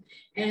freedom,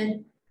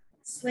 and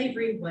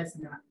slavery was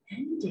not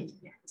ended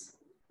yet.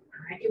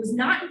 All right. It was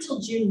not until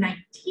June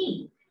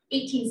 19,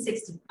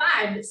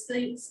 1865 that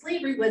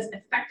slavery was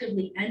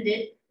effectively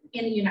ended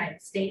in the United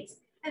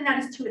States, and that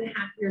is 2.5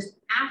 years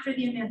after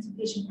the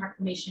Emancipation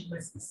Proclamation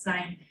was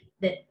signed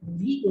that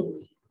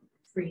legally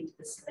freed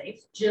the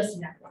slaves, just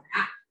an FYI.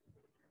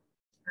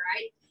 All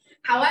right.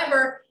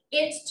 However,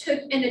 it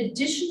took an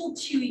additional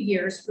 2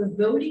 years for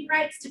voting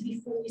rights to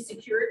be fully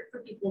secured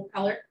for people of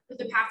color with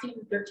the passing of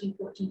the 13th,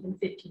 14th, and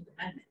 15th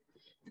Amendment.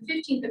 The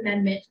 15th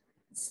Amendment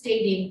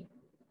stating,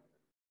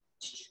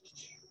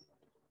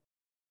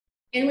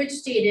 in which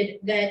stated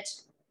that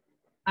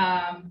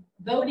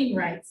voting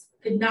rights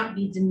could not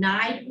be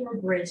denied or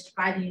abridged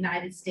by the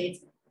United States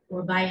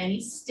or by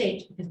any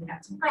state, because we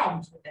had some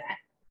problems with that,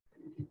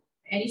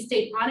 any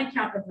state on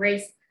account of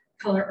race,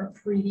 color, or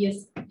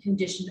previous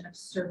condition of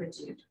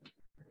servitude,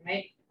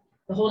 right?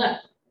 But hold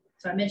up,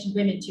 so I mentioned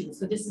women too,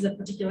 so this is of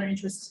particular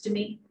interest to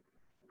me,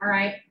 all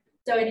right?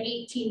 So in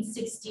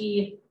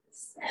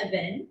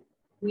 1867,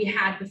 we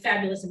had the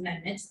fabulous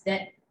amendments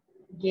that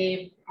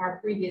gave our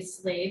previous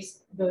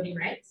slaves voting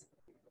rights.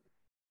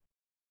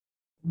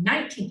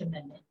 19th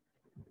Amendment,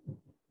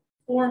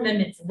 4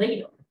 amendments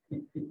later,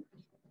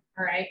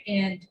 all right,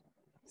 and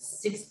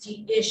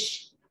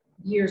 60-ish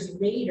years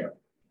later,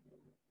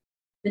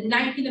 the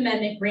 19th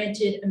Amendment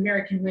granted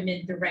American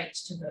women the right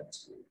to vote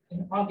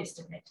in August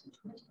of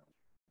 1920.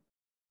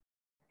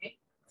 Okay.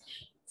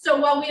 So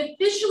while we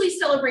officially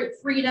celebrate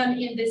freedom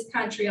in this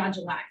country on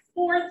July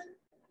 4th,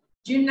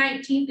 June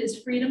 19th is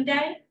Freedom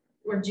Day,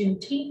 or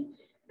Juneteenth,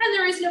 and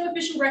there is no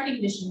official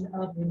recognition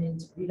of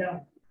women's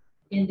freedom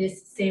in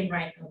this same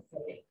right of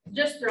voting.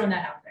 Just throwing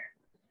that out there.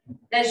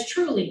 That's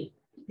truly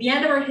the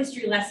end of our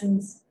history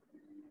lessons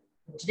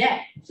for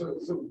today. So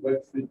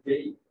what's the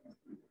date?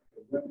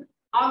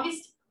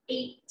 August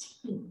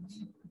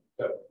 18th.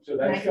 So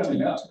that's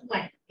coming up.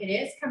 It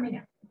is coming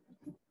up.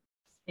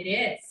 It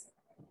is.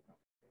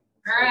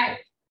 All right.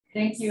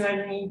 Thank you,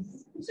 Irene.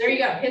 So there you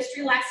go.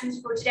 History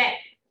lessons for today.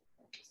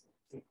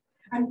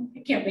 I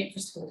can't wait for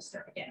school to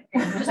start again.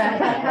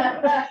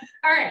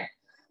 All right.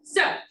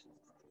 So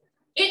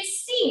it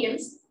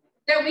seems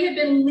that we have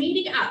been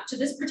leading up to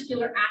this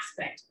particular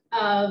aspect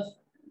of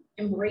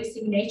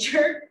embracing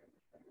nature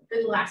for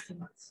the last few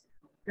months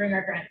during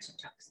our gratitude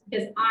talks,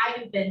 because I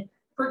have been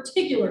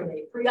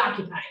particularly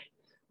preoccupied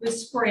with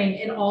spring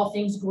and all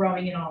things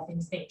growing and all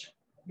things nature,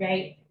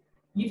 right?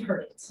 You've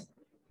heard it.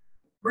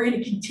 We're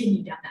going to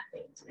continue down that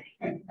thing today,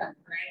 right?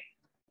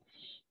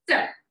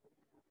 So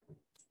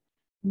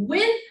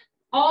with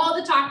all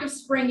the talk of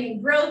spring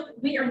and growth,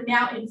 we are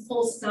now in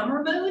full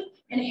summer mode,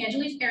 and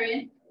Angeles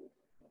Arian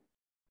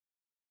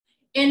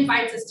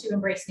invites us to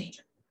embrace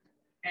nature,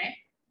 okay?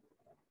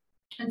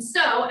 And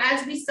so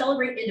as we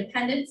celebrate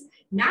independence,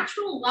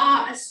 natural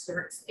law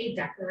asserts a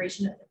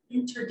declaration of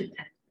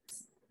interdependence.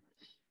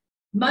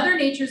 Mother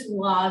Nature's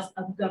laws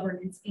of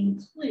governance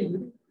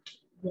include: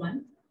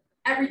 1,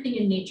 everything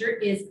in nature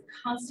is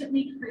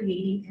constantly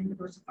creating and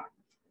diversifying.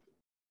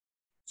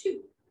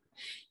 2,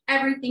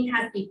 everything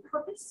has a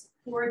purpose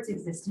for its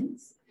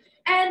existence.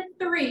 And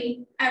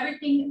 3,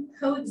 everything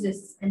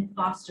coexists and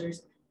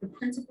fosters the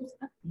principles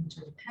of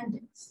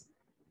interdependence.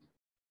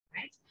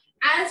 Right?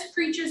 As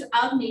creatures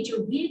of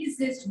nature, we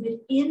exist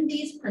within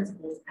these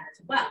principles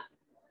as well,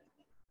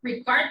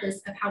 regardless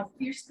of how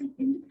fiercely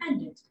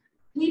independent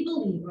we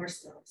believe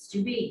ourselves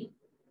to be.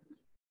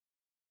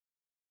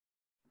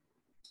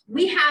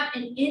 We have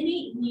an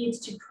innate need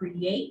to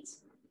create,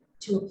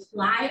 to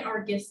apply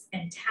our gifts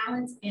and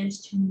talents, and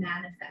to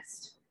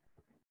manifest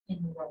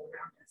in the world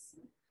around us.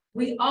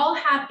 We all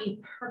have a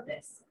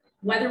purpose,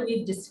 whether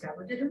we've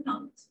discovered it or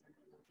not.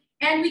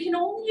 And we can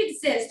only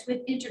exist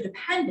with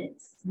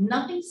interdependence.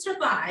 Nothing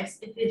survives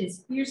if it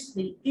is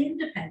fiercely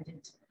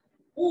independent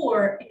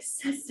or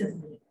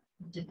excessively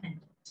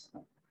dependent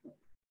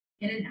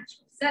in a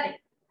natural setting.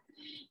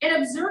 In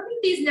observing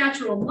these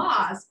natural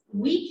laws,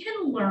 we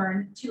can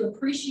learn to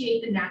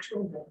appreciate the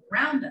natural world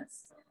around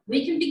us.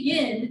 We can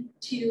begin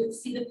to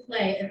see the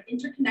play of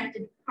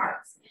interconnected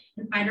parts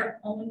and find our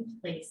own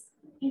place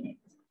in it.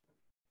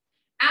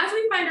 As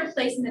we find our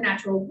place in the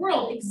natural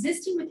world,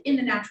 existing within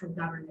the natural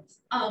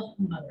governance of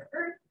Mother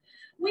Earth,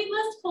 we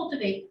must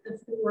cultivate the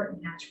 4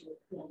 natural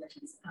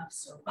qualities of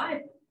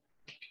survival.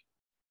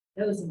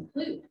 Those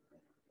include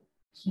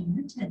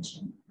keen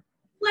attention,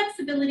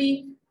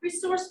 flexibility,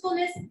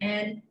 resourcefulness,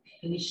 and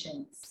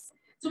patience.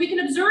 So we can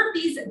observe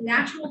these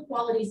natural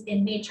qualities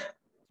in nature.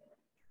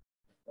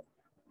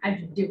 How'd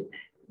you do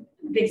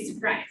that? Big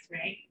surprise,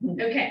 right?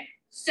 Okay,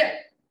 so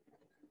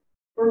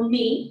for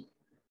me,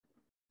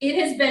 it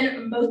has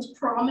been most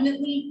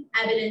prominently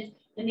evident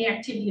in the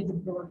activity of the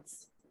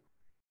birds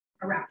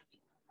around me,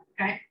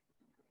 okay?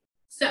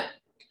 So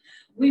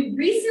we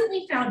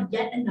recently found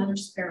yet another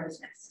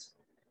sparrow's nest.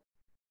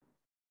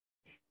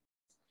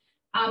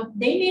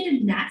 They made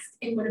a nest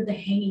in one of the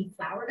hanging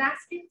flower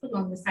baskets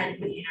along the side of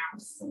my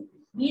house.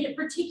 Made it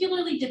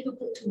particularly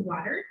difficult to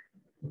water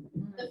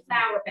the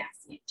flower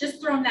basket.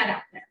 Just throwing that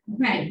out there,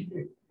 okay?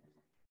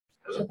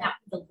 So that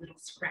was a little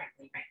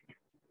scraggly right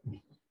now.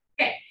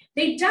 Okay,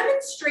 they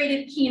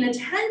demonstrated keen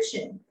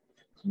attention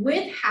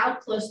with how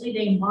closely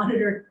they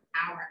monitored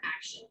our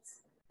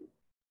actions,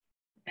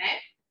 okay?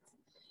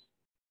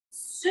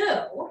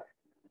 So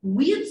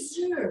we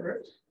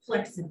observed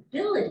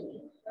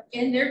flexibility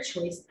in their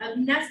choice of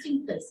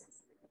nesting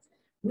places.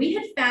 We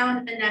had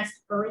found a nest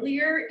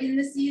earlier in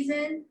the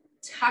season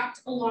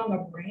tucked along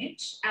a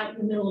branch out in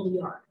the middle of the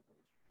yard.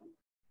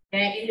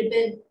 And it had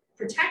been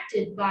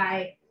protected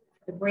by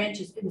the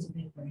branches. It was a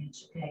big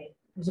branch, okay?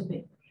 It was a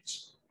big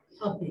branch,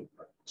 a big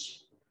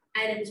branch.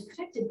 And it was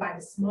protected by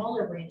the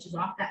smaller branches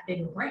off that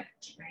bigger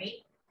branch,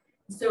 right?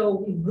 So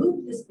we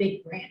moved this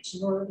big branch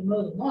in order to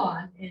mow the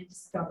lawn and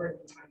discovered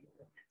the tiny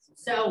little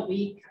nest. So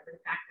we covered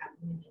it back up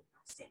and we made it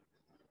stay.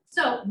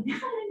 So now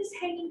I'm in this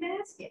hanging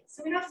basket.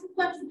 So we have some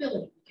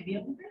flexibility. It could be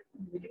up here,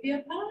 it could be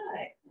up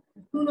high.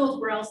 Who knows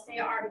where else they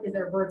are, because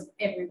there are birds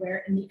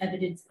everywhere and the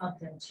evidence of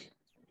them too.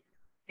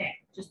 Okay,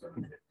 just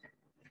throwing that out there.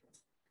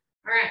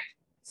 All right,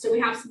 so we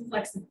have some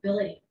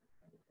flexibility.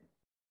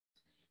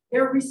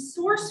 Their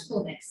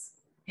resourcefulness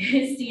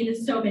is seen in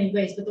so many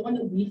ways, but the one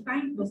that we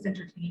find most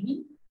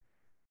entertaining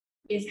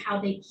is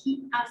how they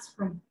keep us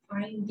from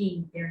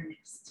finding their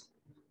nest.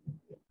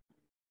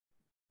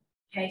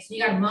 Okay, so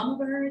you got a mama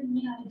bird and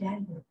you got a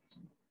daddy bird.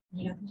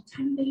 And you got little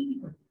tiny baby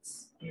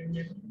birds. They're in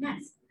their little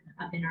nest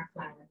up in our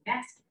flower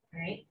basket,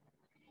 right?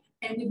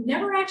 And we've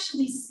never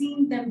actually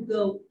seen them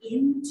go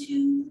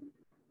into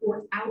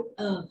or out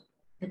of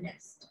the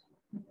nest.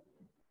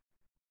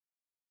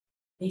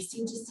 They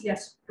seem to see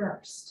us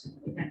first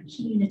with that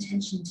keen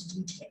attention to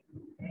detail,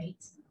 right?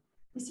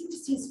 They seem to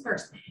see us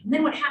first. And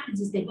then what happens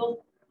is they both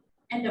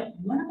end up,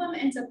 one of them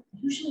ends up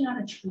usually on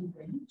a tree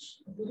branch,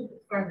 a little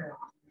bit farther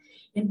off.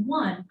 And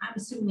one, I'm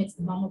assuming it's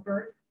the mama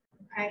bird,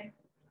 okay,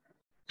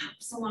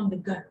 hops along the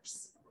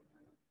gutters.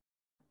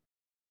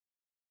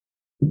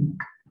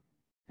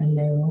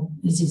 Hello,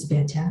 is this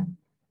better?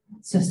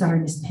 So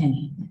sorry, Miss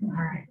Penny. All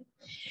right.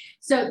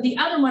 So the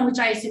other one, which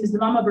I assume is the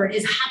mama bird,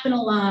 is hopping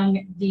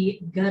along the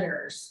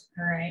gutters,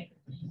 all right?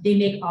 They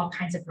make all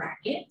kinds of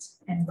racket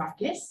and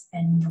ruckus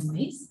and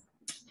noise.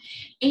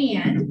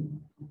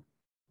 And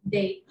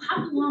they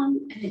hop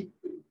along and they,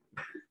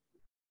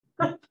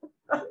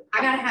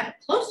 I gotta have it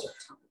closer.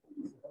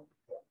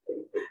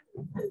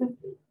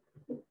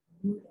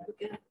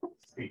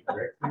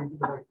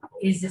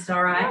 Is this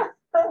all right?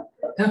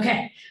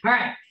 Okay, all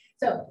right.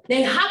 So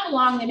they hop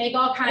along, they make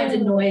all kinds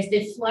of noise,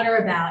 they flutter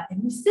about,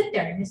 and we sit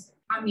there and just,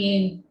 I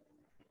mean,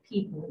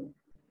 people,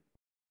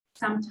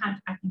 sometimes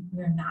I think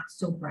we're not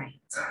so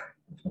bright,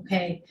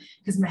 okay?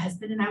 Because my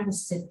husband and I will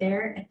sit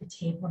there at the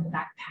table on the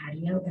back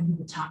patio and we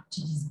will talk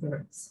to these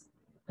birds,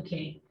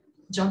 okay?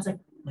 John's like,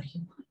 what do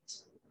you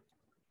want?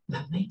 You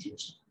have my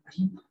attention, what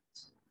do you want?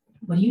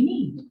 What do you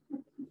need?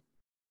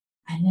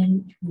 And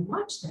then we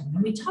watch them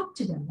and we talk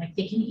to them like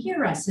they can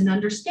hear us and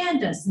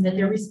understand us and that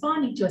they're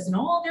responding to us. And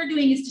all they're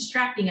doing is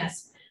distracting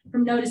us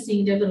from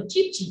noticing their little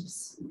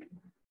cheeps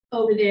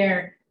over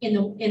there in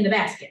the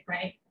basket,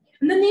 right?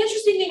 And then the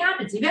interesting thing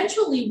happens.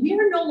 Eventually, we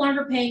are no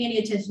longer paying any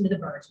attention to the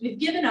birds. We've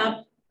given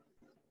up.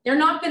 They're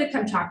not going to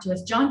come talk to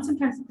us. John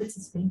sometimes puts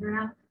his finger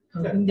out,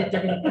 hoping that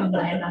they're going to come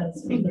land on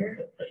his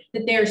finger,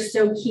 that they're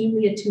so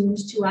keenly attuned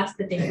to us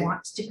that they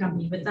want to come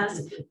be with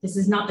us. This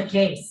is not the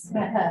case.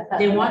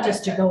 They want us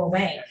to go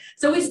away.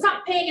 So we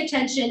stop paying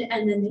attention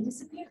and then they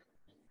disappear.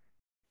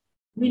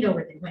 We know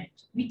where they went.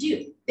 We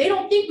do. They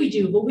don't think we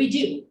do, but we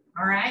do.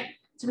 All right.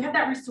 So we have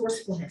that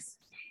resourcefulness.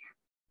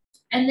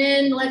 And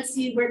then let's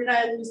see, where did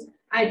I lose?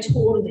 I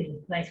totally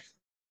like.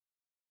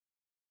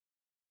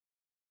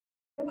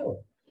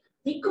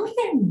 They go to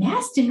their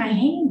nest in my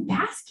hanging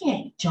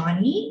basket,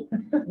 Johnny.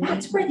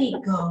 That's where they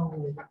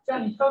go.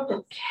 Johnny, focus.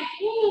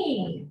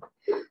 Okay.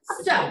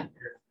 So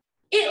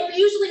it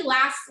usually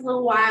lasts a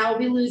little while.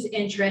 We lose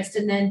interest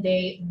and then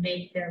they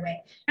make their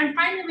way. And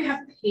finally, we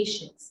have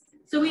patience.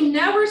 So we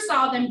never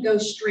saw them go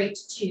straight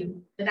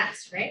to the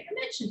nest, right? I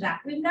mentioned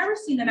that. We've never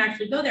seen them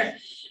actually go there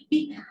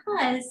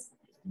because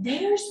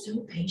they are so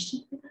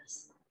patient with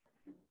us,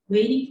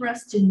 waiting for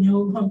us to no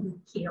longer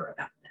care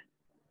about them.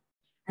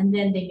 And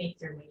then they make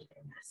their way to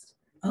their nest.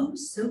 Oh,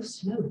 so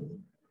slowly.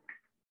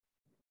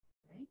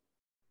 Right?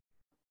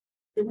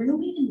 That we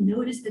don't even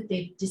notice that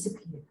they've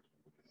disappeared.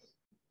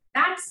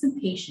 That's some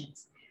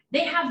patience.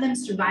 They have them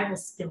survival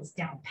skills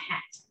down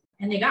pat.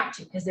 And they got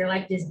to, because they're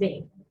like this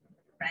big,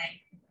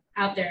 right?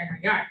 Out there in our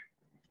yard.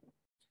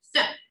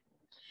 So,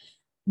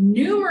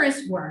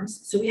 numerous worms.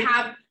 So we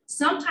have,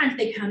 sometimes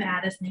they come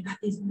at us and they got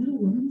these little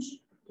worms.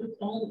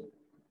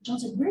 John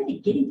said, where are they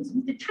getting this?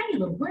 They're tiny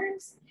little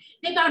worms.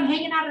 They've got them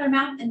hanging out of their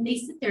mouth and they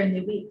sit there and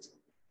they wait.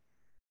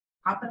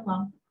 Hopping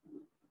along.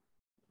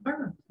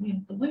 Burn. You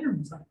know, the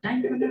worms are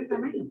dangling out their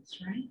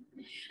mouths, right?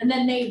 And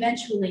then they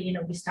eventually,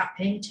 we stop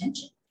paying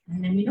attention.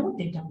 And then we know what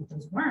they've done with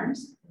those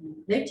worms.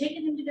 They've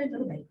taken them to their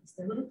little babies,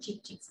 their little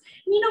cheeks.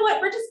 And you know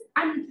what?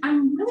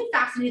 I'm really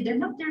fascinated. They're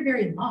not there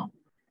very long.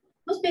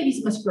 Those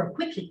babies must grow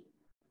quickly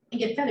and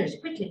get feathers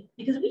quickly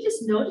because we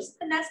just noticed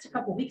the nest a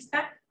couple weeks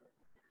back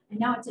and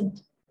now it's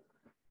empty.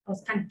 I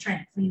was kind of trying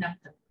to clean up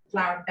the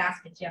flower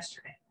baskets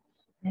yesterday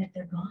and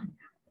they're gone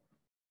now.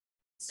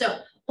 So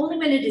only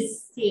when it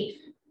is safe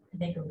do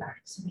they go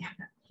back. So we have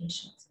that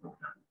patience going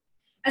on.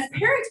 As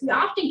parents, we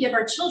often give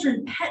our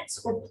children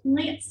pets or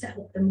plants to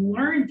help them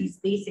learn these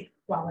basic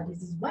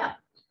qualities as well.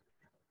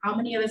 How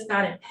many of us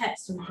got a pet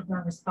so we could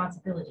learn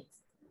responsibilities?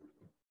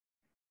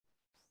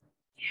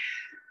 Yeah.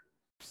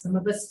 Some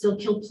of us still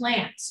kill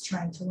plants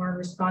trying to learn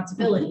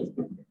responsibility.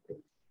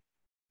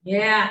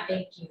 Yeah,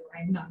 thank you.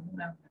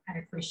 I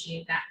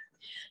appreciate that.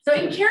 So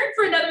in caring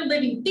for another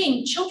living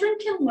thing, children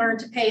can learn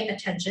to pay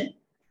attention.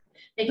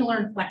 They can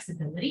learn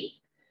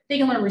flexibility. They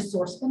can learn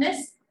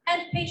resourcefulness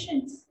and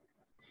patience.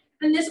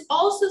 And this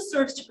also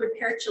serves to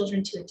prepare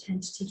children to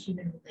attend to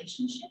human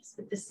relationships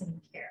with the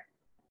same care.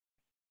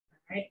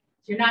 All right?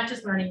 So you're not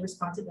just learning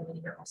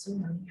responsibility, you're also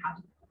learning how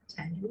to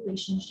attend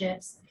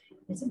relationships.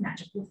 It's a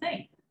magical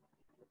thing.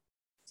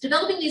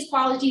 Developing these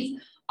qualities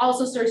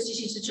also serves to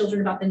teach the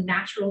children about the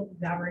natural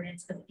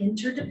governance of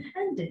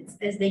interdependence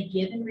as they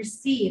give and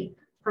receive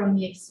from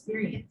the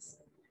experience.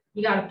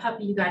 You got a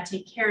puppy, you got to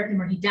take care of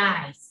him or he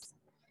dies,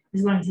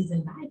 as long as he's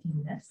alive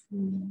in this.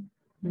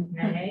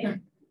 Okay?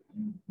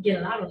 Get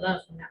a lot of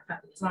love from that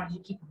puppy as long as you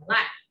keep him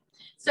alive.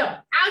 So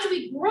as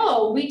we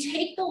grow, we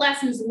take the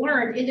lessons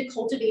learned into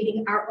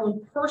cultivating our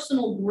own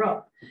personal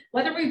growth.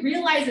 Whether we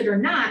realize it or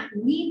not,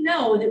 we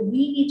know that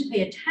we need to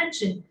pay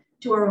attention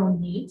to our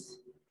own needs,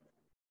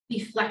 be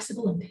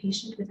flexible and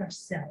patient with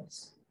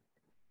ourselves,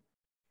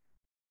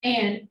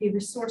 and be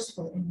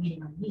resourceful in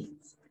meeting our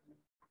needs.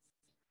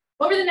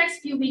 Over the next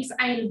few weeks,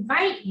 I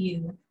invite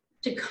you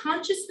to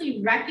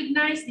consciously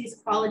recognize these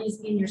qualities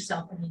in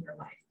yourself and in your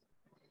life.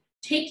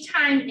 Take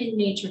time in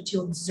nature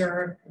to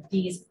observe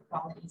these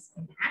qualities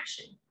in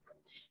action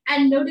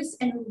and notice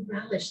and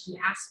relish the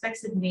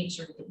aspects of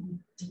nature that you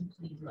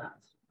deeply love.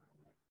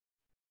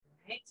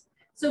 Right?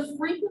 So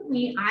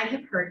frequently I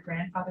have heard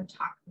grandfather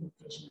talk with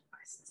vision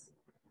quests.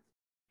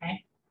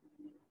 Okay?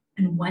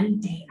 And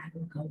one day I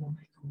will go on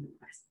my own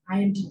quest. I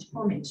am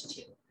determined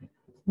to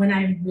when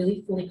I'm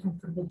really fully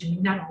comfortable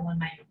doing that all on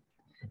my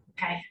own.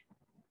 Okay?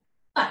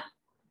 But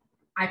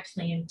I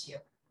plan to.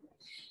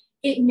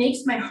 It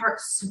makes my heart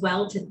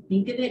swell to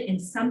think of it,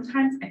 and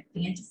sometimes I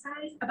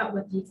fantasize about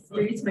what the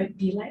experience might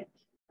be like.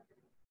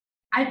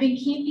 I've been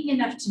camping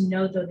enough to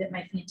know, though, that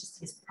my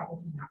fantasy is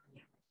probably not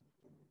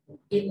real.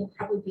 It will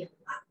probably be a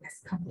lot less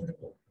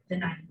comfortable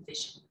than I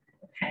envision,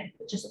 okay?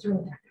 But just throw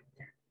that out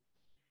there.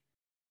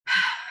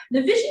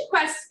 The vision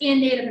quest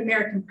in Native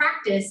American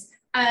practice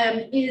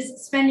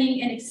is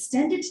spending an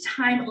extended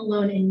time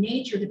alone in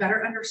nature to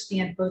better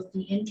understand both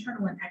the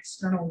internal and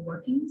external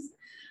workings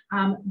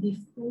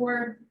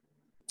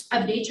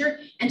of nature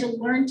and to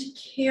learn to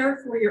care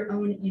for your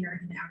own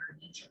inner and outer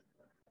nature.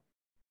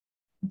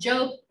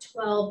 Job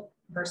 12,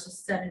 verses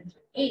 7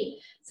 through 8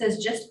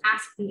 says, just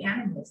ask the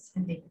animals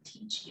and they will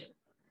teach you.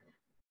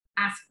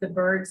 Ask the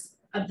birds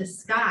of the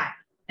sky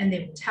and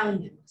they will tell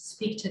you.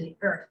 Speak to the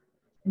earth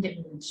and it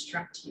will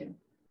instruct you.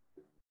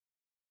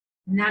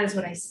 And that is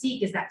what I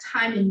seek, is that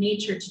time in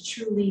nature to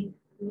truly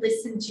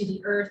listen to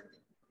the earth,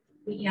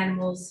 the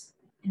animals,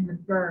 and the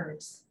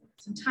birds.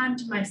 Some time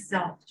to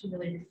myself to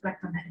really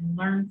reflect on that and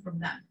learn from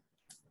them.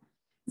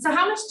 So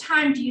how much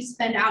time do you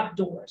spend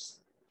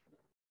outdoors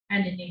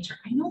and in nature?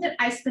 I know that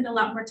I spend a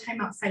lot more time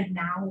outside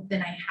now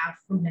than I have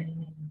for many,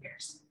 many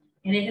years.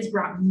 And it has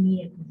brought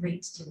me a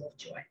great deal of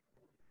joy.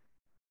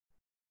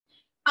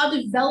 How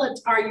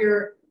developed are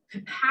your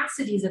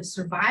capacities of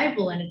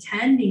survival and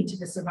attending to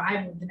the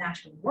survival of the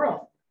natural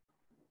world?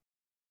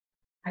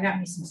 I got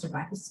me some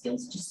survival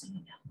skills, just so you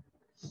know.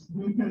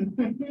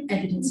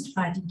 Evidenced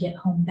by the get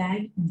home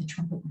bag and the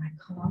trunk of my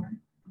car.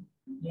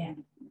 Yeah,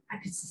 I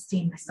could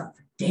sustain myself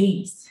for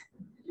days.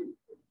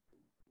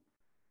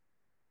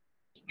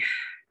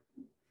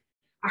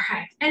 All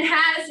right, and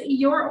has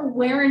your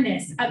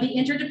awareness of the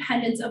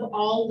interdependence of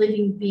all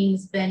living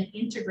beings been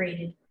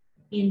integrated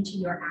into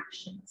your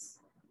actions?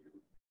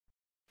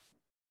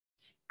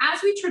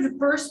 As we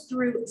traverse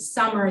through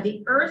summer,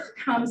 the earth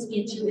comes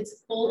into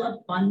its full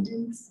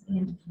abundance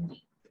and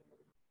beauty.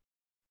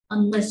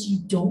 Unless you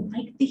don't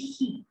like the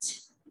heat,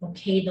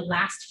 okay, the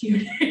last few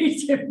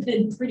days have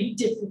been pretty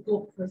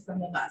difficult for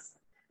some of us.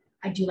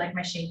 I do like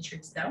my shade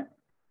trees though.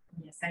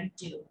 Yes, I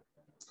do.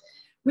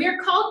 We are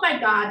called by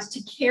God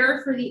to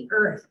care for the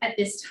earth at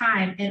this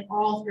time and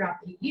all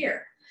throughout the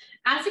year,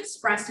 as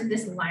expressed in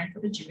this line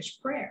from a Jewish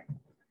prayer.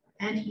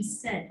 And he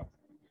said,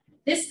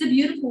 "This is the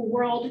beautiful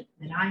world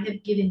that I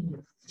have given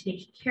you.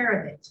 Take care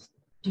of it.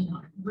 Do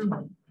not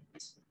ruin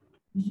it."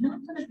 We've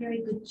not done a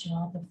very good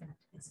job of that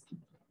as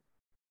people.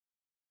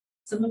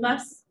 Some of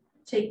us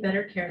take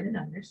better care than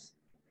others.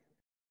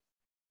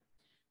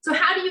 So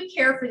how do you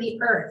care for the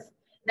earth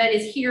that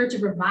is here to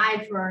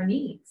provide for our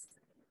needs?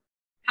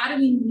 How do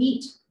we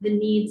meet the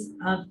needs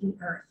of the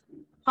earth?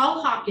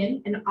 Paul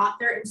Hawken, an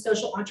author and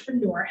social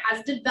entrepreneur,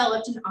 has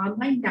developed an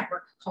online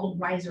network called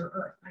Wiser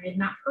Earth. I had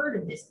not heard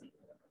of this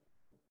before.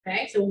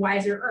 Okay, so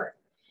Wiser Earth.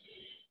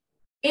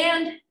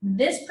 And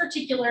this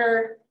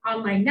particular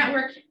online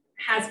network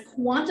has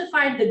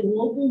quantified the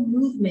global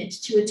movement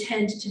to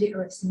attend to the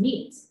Earth's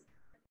needs.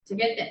 So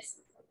get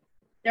this,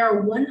 there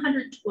are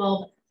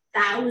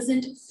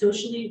 112,000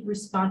 socially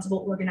responsible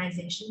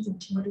organizations in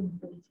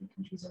 243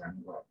 countries around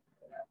the world.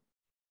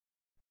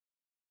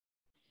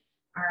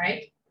 All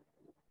right,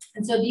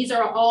 and so these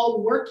are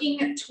all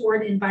working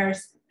toward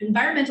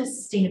environmental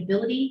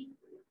sustainability,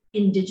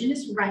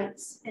 indigenous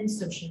rights, and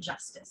social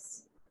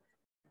justice.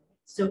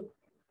 So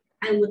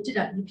I looked it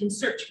up. You can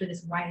search for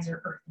this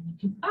Wiser Earth, and you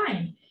can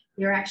find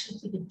they're actually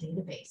keep a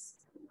database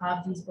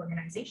of these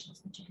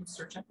organizations that you can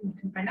search up and you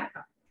can find out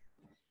about.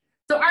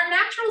 So our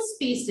natural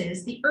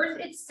spaces, the earth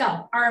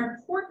itself, are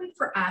important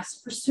for us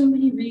for so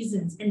many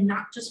reasons, and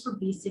not just for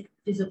basic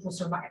physical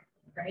survival,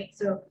 right?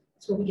 So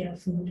that's where we get our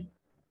food,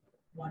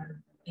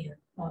 water, air,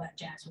 all that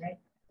jazz, right?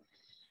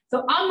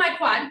 So on my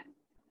quad,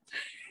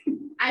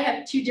 I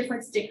have 2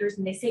 different stickers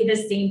and they say the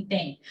same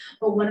thing,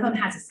 but one of them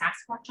has a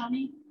Sasquatch on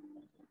it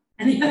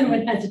and the other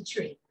one has a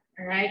tree,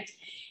 all right?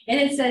 And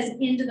it says,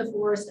 "Into the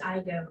forest I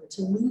go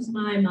to lose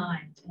my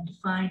mind and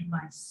find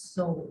my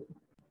soul."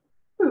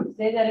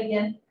 Say that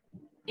again.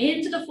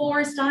 Into the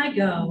forest I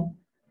go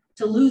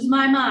to lose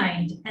my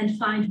mind and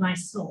find my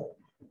soul.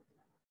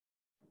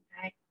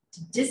 Okay?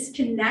 To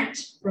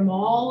disconnect from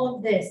all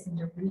of this and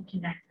to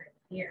reconnect right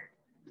here.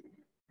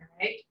 All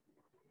right.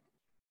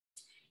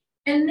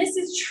 And this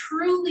is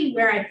truly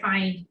where I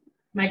find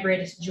my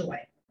greatest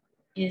joy,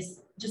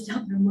 is just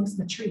out there amongst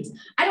the trees.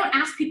 I don't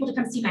ask people to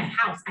come see my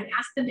house. I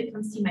ask them to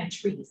come see my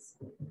trees.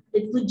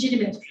 It's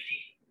legitimate.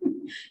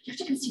 You have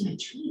to come see my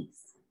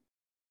trees.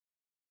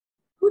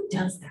 Who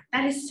does that?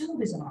 That is so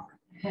bizarre.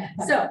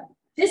 So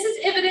this is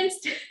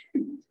evidenced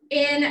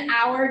in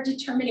our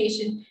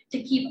determination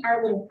to keep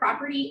our little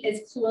property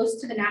as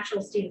close to the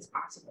natural state as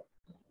possible,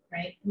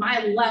 right? My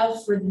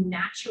love for the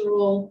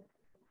natural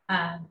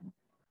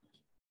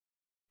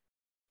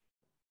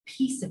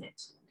piece of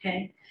it,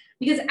 okay?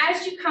 Because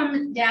as you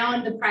come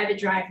down the private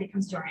drive that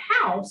comes to our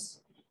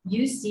house,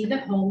 you see the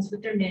homes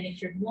with their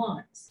manicured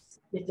lawns,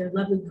 with their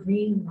lovely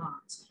green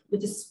lawns, with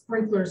the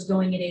sprinklers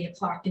going at 8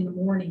 o'clock in the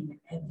morning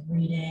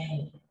every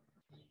day.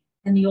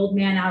 And the old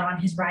man out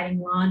on his riding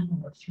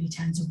lawnmower 3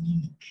 times a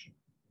week.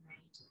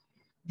 Right?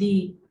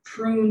 The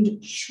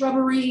pruned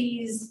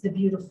shrubberies, the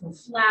beautiful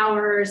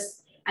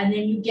flowers, and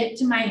then you get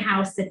to my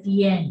house at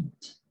the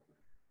end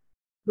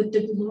with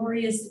the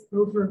glorious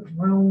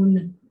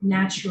overgrown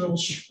natural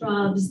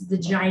shrubs, the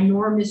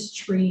ginormous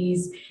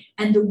trees,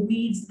 and the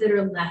weeds that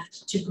are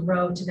left to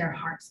grow to their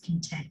heart's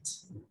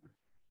content.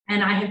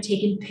 And I have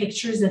taken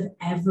pictures of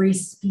every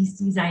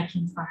species I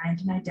can find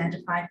and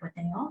identified what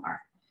they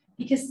are,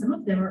 because some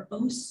of them are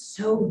oh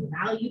so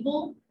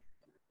valuable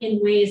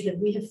in ways that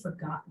we have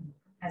forgotten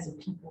as a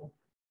people.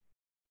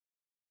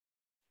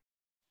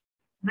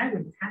 And I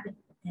wouldn't have it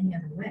any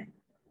other way.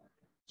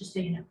 just so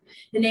you know.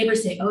 The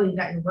neighbors say, oh, you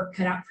got your work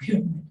cut out for you.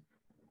 I'm like,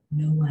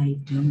 no, I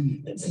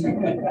don't.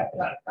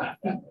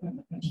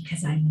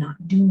 Because I'm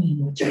not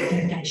doing what you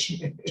think I should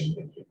be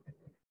doing.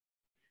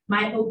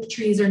 My oak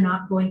trees are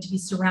not going to be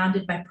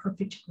surrounded by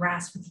perfect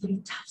grass with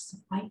little tufts of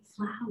white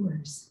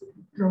flowers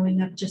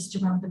growing up just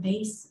around the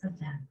base of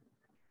them.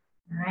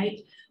 All right.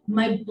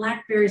 My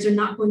blackberries are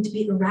not going to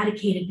be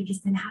eradicated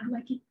because then how do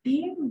I get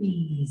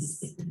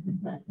berries?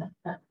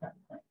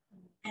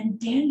 And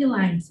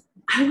dandelions.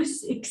 I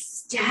was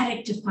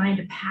ecstatic to find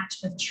a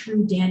patch of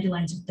true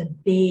dandelions with the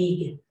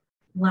big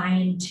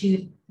lion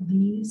tooth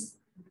leaves,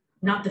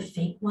 not the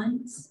fake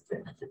ones,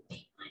 but the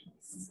big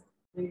ones.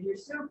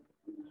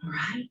 All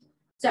right.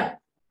 So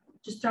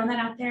just throwing that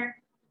out there.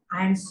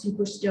 I'm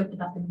super stoked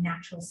about the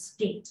natural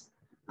state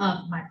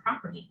of my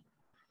property.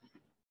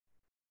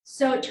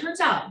 So it turns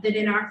out that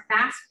in our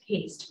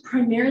fast-paced,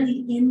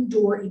 primarily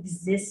indoor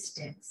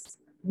existence,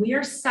 we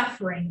are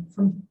suffering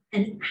from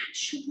an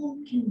actual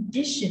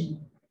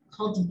condition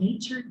called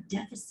nature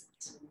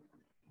deficit.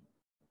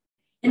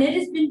 And it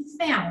has been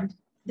found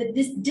that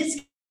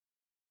this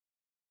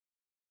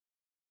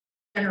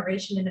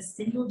generation in a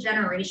single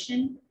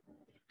generation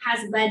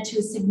has led to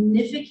a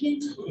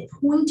significant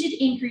pointed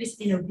increase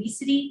in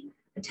obesity,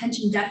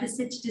 attention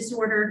deficit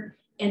disorder,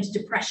 and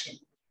depression.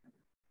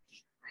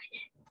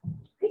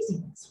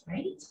 Craziness,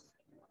 right?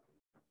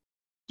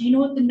 Do you know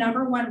what the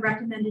 #1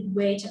 recommended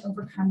way to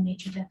overcome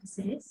nature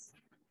deficit is?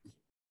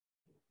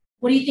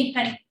 What do you think,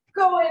 Penny?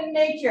 Go in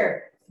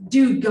nature.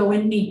 Dude, go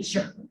in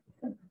nature.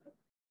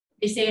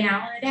 They say an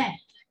hour a day.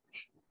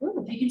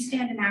 Ooh, if you can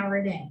stand an hour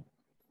a day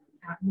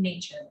out in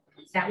nature,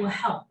 that will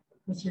help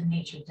with your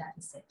nature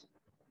deficit.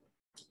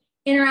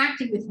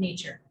 Interacting with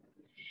nature.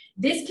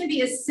 This can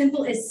be as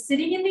simple as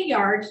sitting in the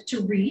yard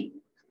to read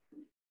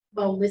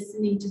while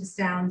listening to the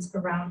sounds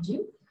around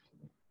you.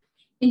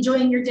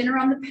 Enjoying your dinner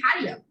on the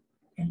patio,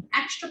 and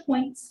extra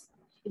points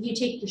if you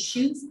take your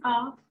shoes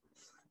off,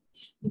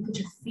 you put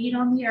your feet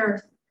on the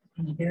earth,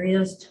 and you bury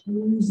those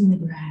toes in the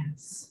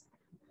grass.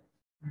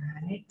 All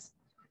right?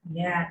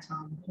 Yeah,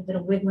 Tom, a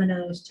little wiggling of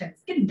those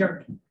toes. Get them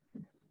dirty.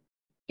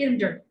 Get them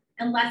dirty.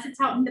 Unless it's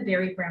out in the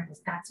berry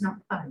brambles. That's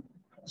not fun.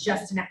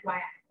 Just an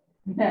FYI.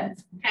 Okay?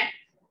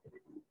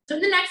 So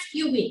in the next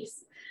few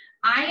weeks,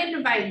 I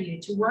invite you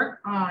to work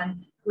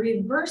on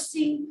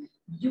reversing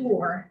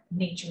your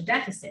nature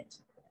deficit.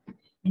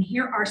 And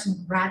here are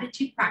some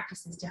gratitude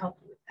practices to help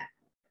you with that.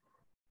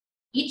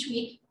 Each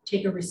week,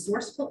 take a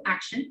resourceful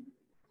action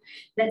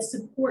that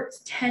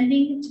supports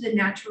tending to the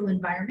natural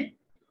environment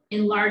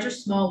in large or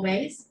small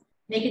ways,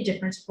 make a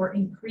difference for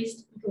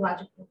increased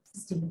ecological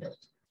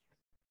sustainability,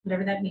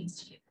 whatever that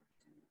means to you.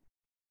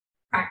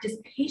 Practice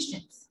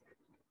patience.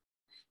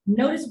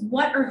 Notice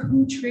what or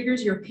who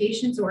triggers your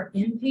patience or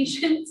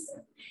impatience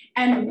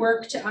and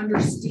work to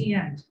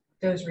understand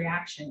those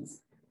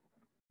reactions.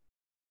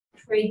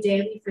 Pray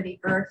daily for the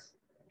earth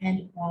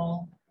and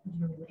all of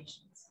your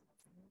relations.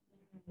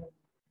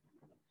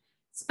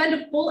 Spend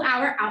a full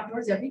hour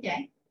outdoors every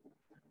day.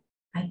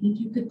 I think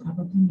you could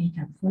probably make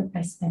up for it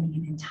by spending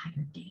an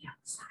entire day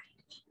outside.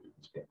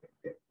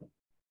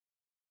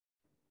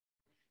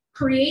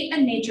 Create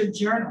a nature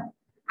journal.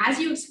 As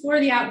you explore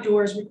the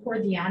outdoors,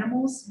 record the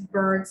animals,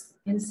 birds,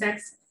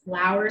 insects,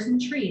 flowers,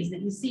 and trees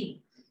that you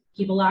see.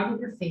 Keep a log of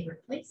your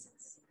favorite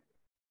places.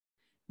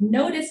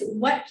 Notice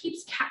what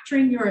keeps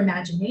capturing your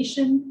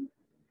imagination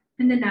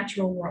in the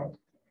natural world.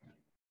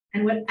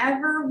 And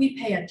whatever we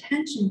pay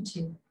attention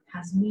to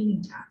has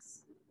meaning to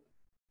us.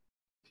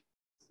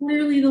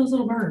 Clearly, those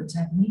little birds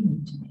have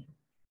meaning to me.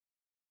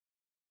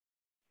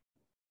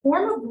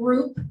 Form a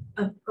group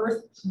of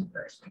earth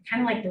keepers. I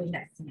kind of like the way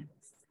that sounds.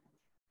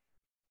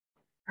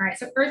 All right,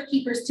 so earth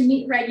keepers to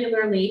meet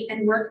regularly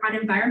and work on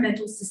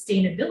environmental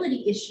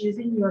sustainability issues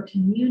in your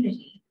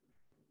community.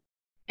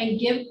 And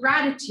give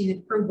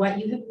gratitude for what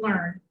you have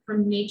learned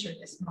from nature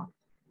this month.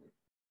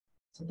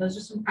 So those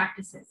are some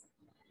practices.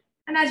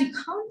 And as you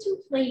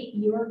contemplate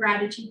your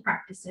gratitude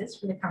practices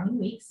for the coming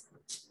weeks,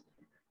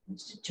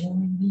 just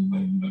join me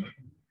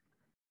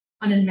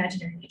on an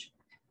imaginary nature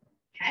walk.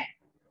 Okay?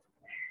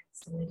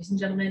 So ladies and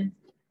gentlemen,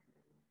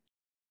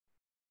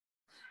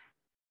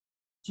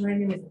 join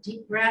me with a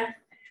deep breath.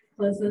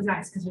 Close those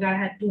eyes because we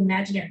gotta do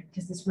imaginary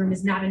because this room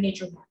is not a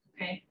nature walk.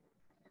 Okay?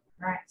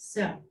 All right,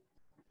 so.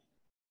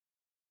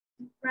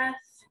 Breath,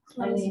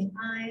 closing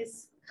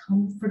eyes,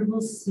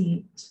 comfortable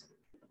seat.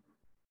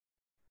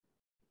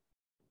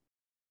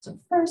 So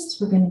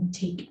first, we're going to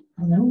take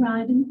a little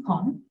ride in the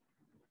car, and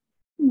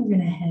we're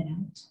going to head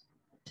out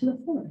to the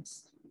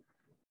forest.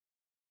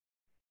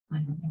 I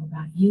don't know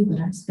about you, but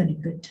I've spent a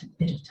good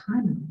bit of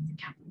time in the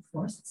Capitol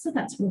Forest, so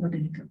that's where we're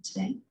going to go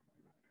today.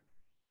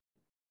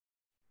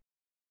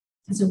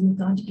 And so we've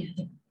gone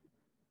together,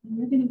 and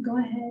we're going to go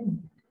ahead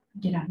and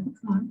get out of the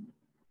car,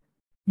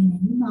 and in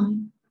your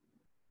mind,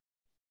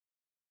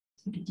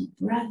 take a deep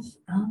breath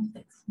of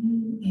the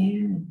clean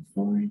air and the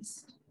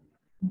forest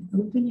and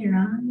open your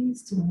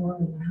eyes to the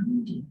world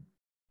around you.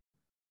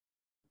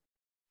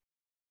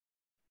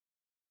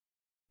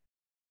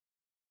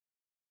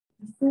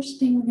 The first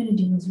thing we're going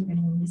to do is we're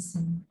going to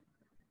listen,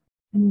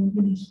 and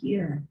we're going to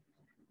hear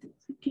the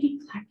clickety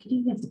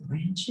clackety of the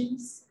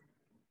branches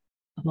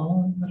of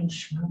all the little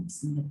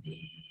shrubs and the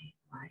big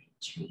white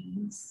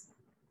trees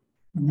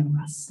and the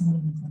rustling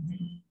of the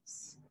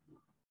leaves.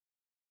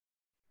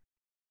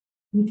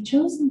 We've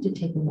chosen to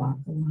take a walk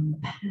along the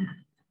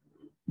path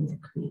of the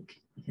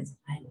creek because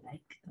I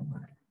like the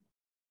water.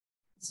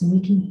 So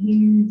we can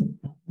hear the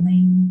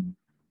bubbling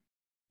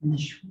and the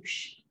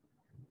swoosh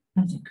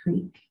of the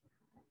creek,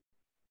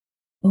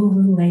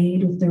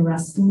 overlaid with the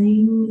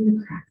rustling and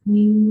the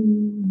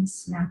crackling and the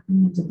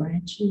snapping of the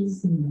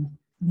branches and the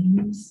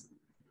leaves.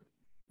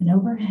 And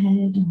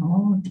overhead,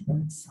 all of the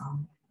bird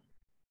song,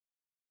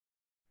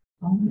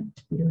 all the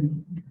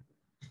twittering,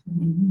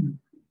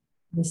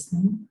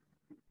 listening.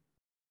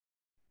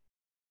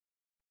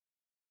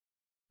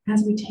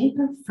 As we take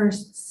our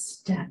first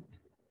step,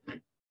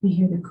 we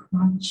hear the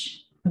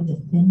crunch of the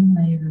thin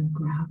layer of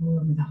gravel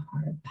over the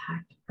hard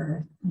packed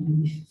earth, and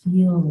we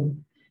feel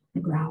the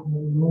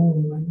gravel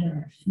roll under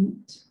our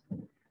feet,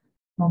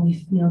 while we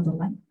feel the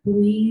light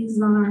breeze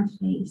on our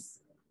face.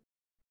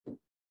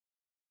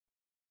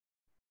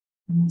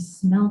 And we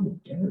smell the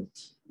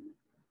dirt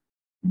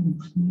and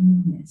the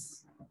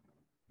cleanness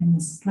and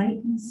the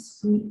slightly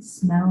sweet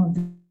smell of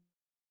the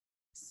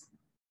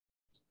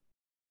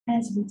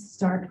as we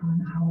start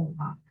on our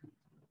walk.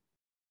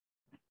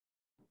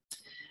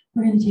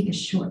 We're going to take a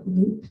short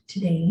loop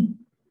today.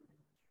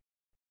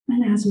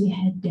 And as we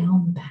head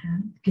down the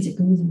path, because it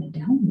goes in a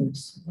downward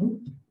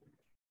slope,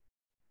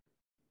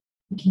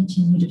 we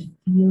continue to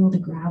feel the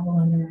gravel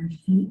under our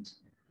feet.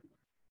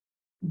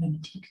 We're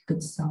going to take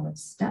good solid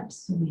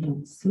steps so we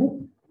don't slip.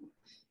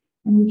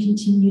 And we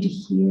continue to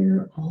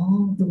hear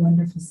all the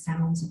wonderful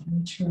sounds of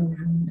nature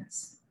around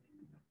us.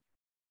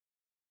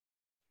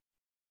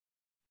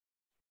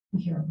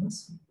 We hear a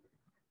whistle.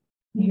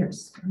 We hear a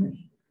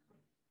scurry.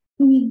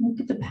 And we look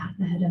at the path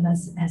ahead of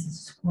us as a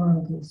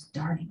squirrel goes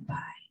darting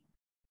by.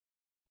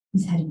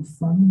 He's heading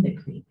from the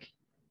creek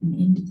and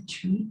into the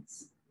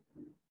trees.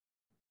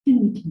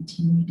 And we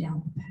continue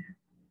down the path.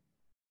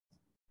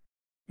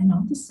 And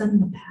all of a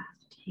sudden the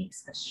path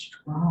takes a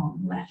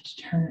strong left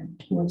turn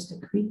towards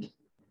the creek.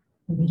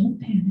 But we don't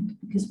panic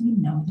because we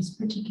know this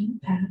particular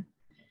path,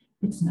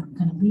 it's not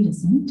going to lead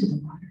us into the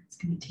water. It's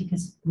going to take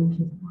us over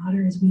the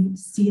water as we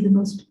see the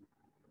most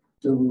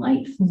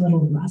delightful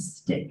little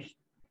rustic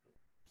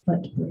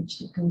footbridge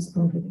that goes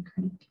over the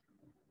creek.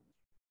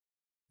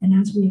 And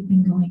as we have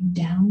been going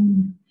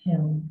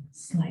downhill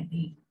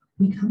slightly,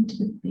 we come to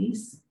the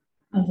base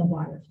of the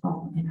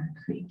waterfall in our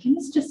creek. And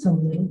it's just a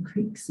little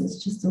creek, so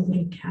it's just a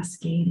little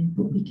cascade,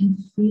 but we can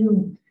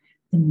feel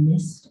the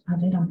mist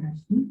of it on our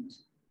feet.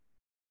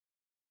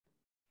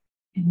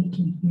 And we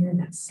can hear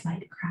that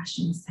slight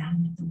crashing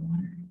sound of the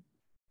water.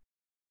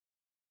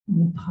 And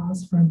we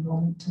pause for a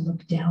moment to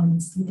look down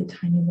and see the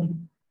tiny little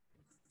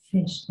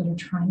fish that are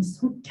trying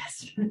so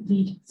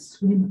desperately to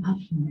swim up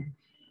in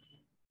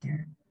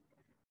their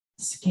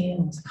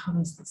scales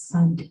cause the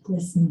sun to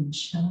glisten and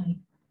shine.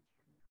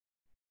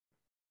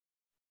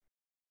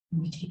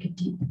 And we take a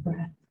deep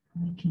breath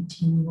and we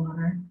continue on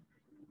our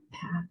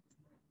path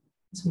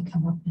as we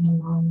come up and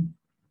along.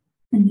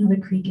 Another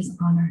creek is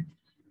on our,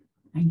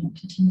 I know,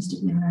 continues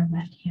to be on our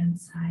left-hand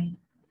side,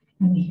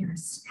 and we hear a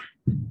snap,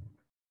 a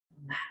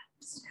loud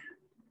snap.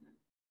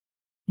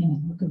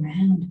 And we look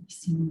around and we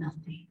see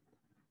nothing.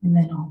 And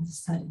then all of a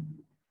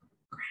sudden,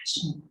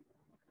 crashing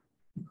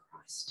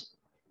across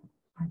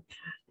our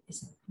path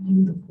is a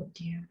beautiful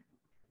deer,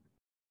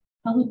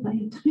 followed by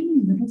a tiny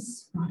little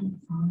spotted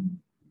fawn.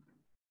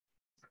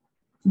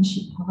 And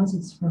she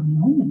pauses for a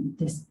moment,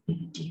 this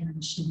big deer,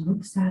 and she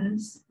looks at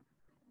us,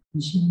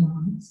 and she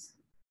nods,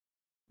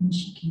 and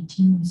she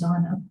continues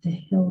on up the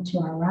hill to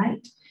our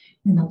right,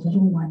 and the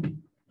little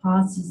one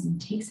pauses and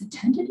takes a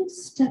tentative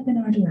step in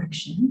our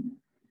direction,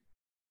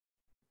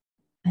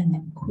 and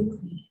then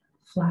quickly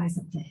flies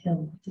up the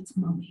hill with its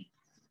mommy.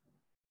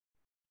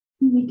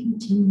 And we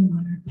continue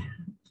on our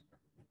path,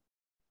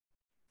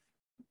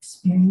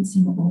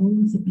 experiencing all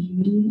of the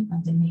beauty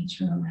of the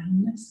nature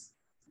around us.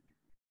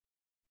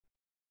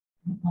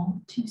 And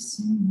all too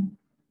soon,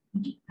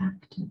 we get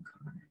back to the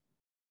car.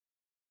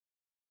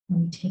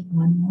 And we take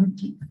one more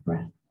deep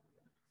breath,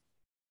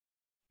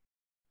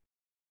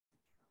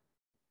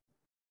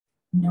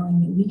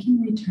 knowing that we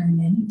can return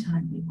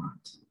anytime we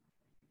want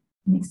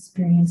and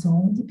experience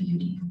all of the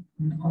beauty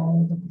and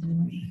all the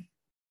glory.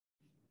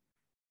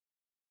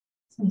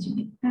 So as you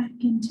get back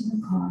into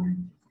the car,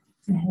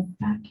 to head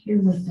back here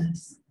with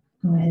us,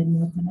 go ahead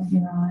and open up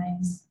your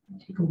eyes,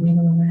 take a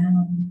wiggle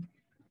around,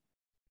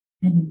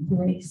 and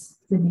embrace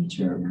the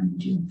nature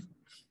around you.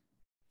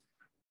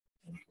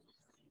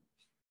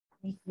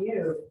 Thank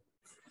you.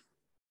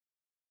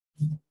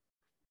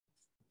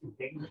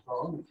 Take the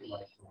phone if you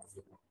like.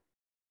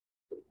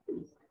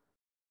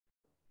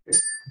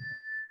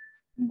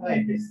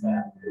 I missed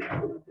that.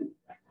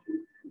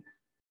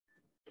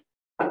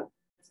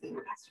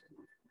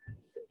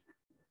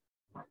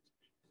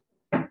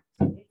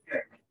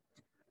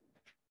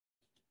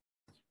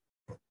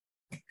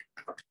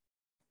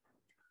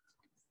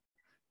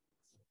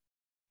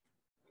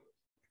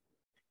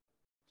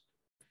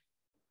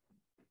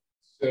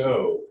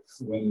 So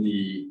when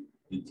the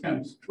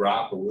temps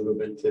drop a little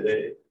bit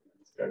today, it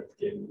starts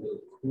getting a little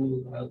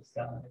cool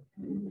outside.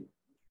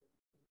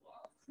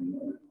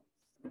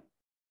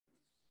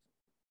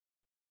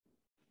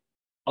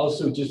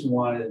 Also just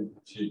wanted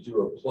to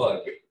do a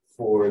plug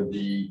for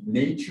the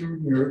Nature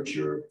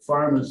Nurture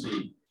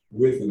Pharmacy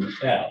with an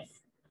F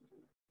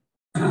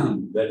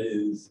that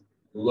is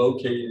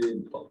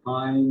located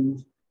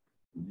behind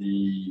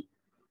the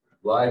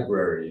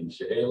library in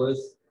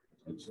Chehalis.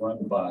 It's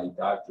run by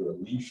Dr.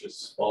 Alicia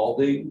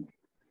Spalding,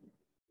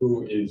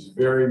 who is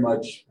very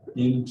much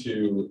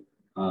into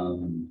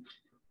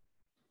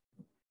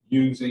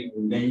using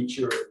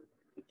nature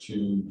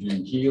to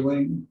do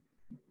healing,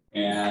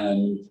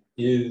 and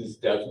is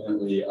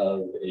definitely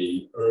of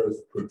a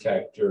earth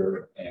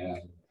protector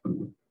and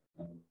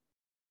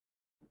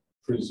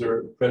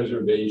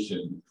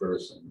preservation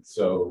person.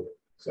 So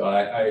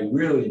I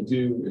really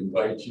do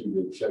invite you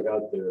to check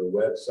out their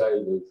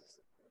website. It's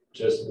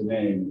just the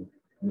name,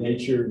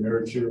 Nature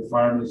Nurture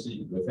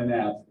Pharmacy with an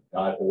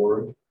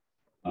F.org.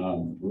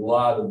 A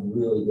lot of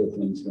really good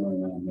things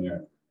going on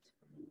there.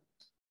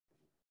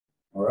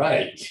 All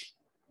right.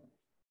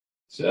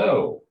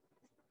 So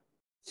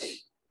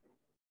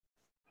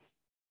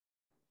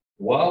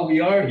while we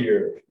are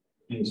here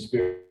in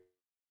spirit,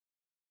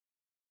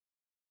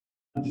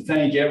 to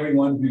thank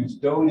everyone who's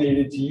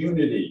donated to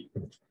Unity,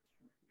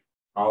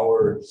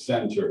 our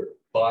center,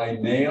 by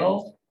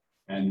mail,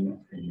 and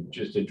you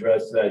just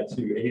address that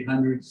to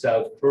 800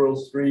 South Pearl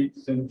Street,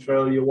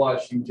 Centralia,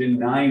 Washington,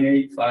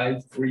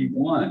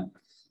 98531. You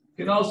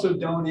can also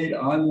donate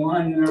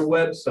online on our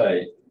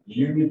website,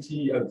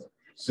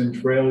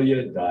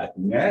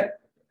 unityofcentralia.net.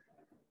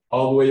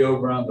 All the way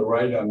over on the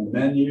right on the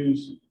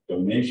menus,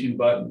 donation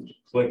button,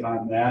 click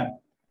on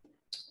that,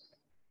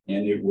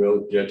 and it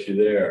will get you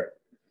there.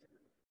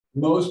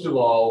 Most of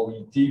all,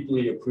 we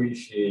deeply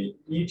appreciate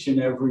each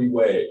and every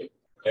way,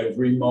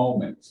 every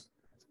moment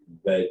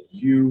that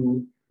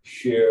you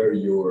share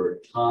your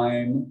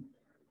time,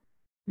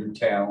 your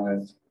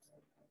talent,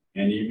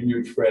 and even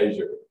your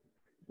treasure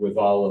with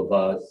all of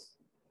us.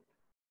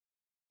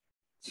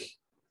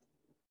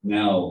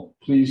 Now,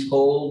 please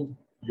hold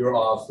your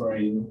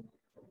offering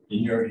in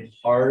your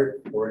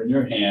heart or in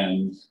your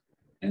hands,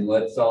 and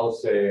let's all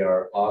say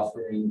our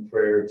offering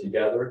prayer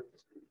together.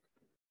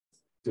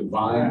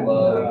 Divine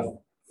love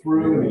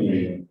through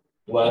me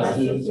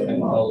blesses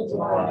and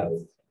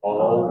multiplies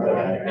all that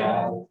I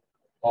have,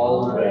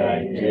 all that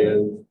I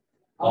give,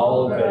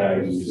 all that I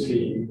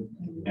receive,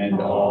 and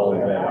all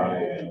that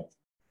I am.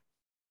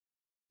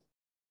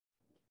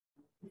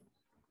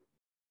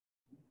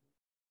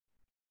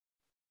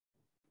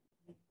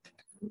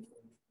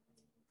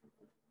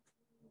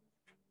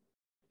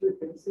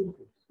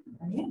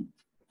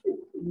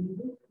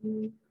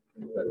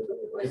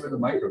 Give her the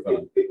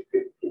microphone.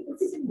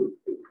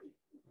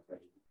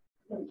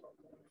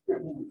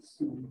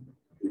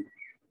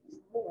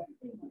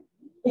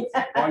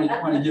 I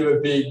want to give a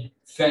big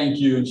thank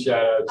you and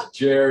shout out to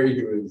Jerry,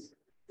 who is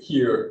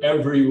here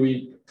every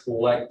week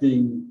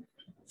collecting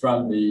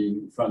from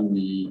the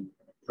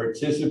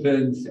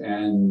participants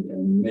and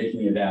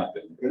making it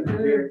happen.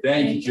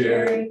 Thank you,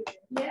 Jerry.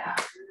 Yeah.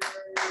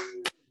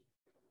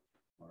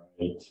 All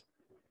right.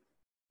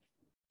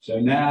 So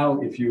now,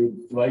 if you'd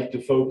like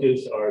to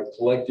focus our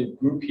collective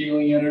group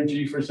healing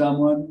energy for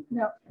someone.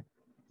 No.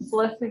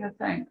 Blessing of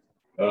thanks.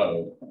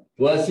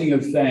 Blessing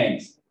of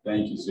thanks.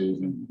 Thank you,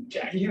 Susan.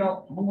 Jackie, you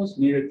know, almost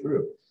made it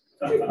through.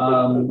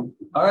 All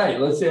right,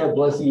 let's say our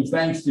blessing of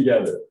thanks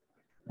together.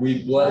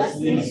 We bless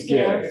these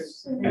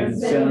gifts and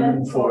send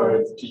them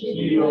forth to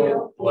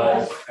heal,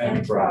 bless,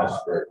 and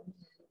prosper.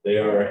 They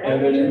are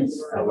evidence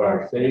of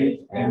our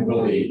faith and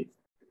belief.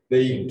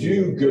 They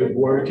do good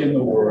work in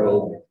the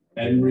world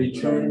and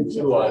return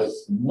to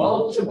us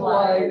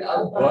multiplied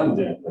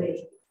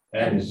abundantly.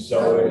 And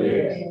so it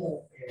is.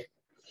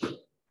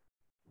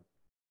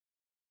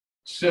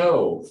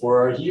 So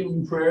for our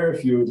healing prayer,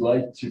 if you would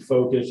like to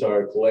focus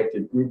our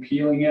collective group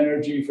healing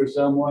energy for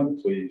someone,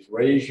 please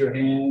raise your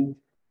hand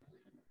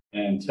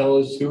and tell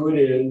us who it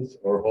is,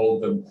 or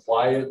hold them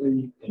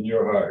quietly in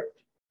your heart.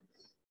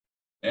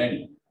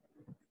 Annie.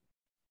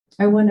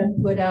 I want to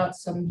put out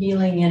some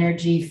healing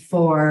energy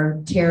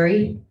for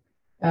Terry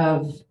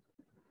of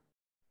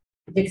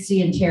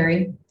Dixie and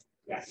Terry.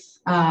 Yes.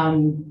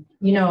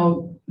 You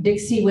know,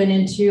 Dixie went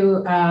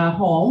into a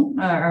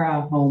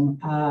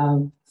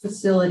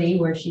facility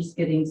where she's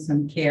getting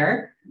some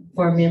care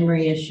for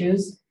memory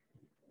issues.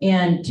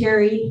 And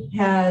Terry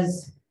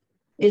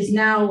is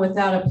now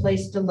without a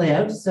place to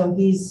live. So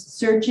he's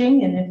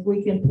searching, and if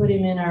we can put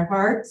him in our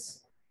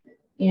hearts,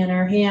 in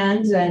our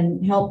hands,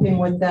 and help him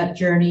with that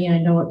journey. I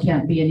know it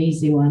can't be an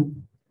easy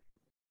one.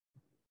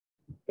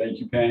 Thank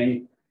you,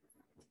 Penny.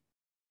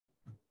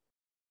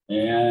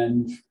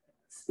 And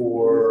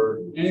for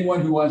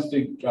anyone who wants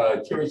to,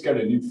 Terry's got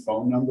a new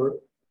phone number.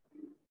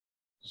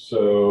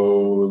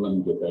 So let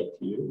me get that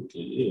to you. It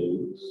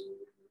is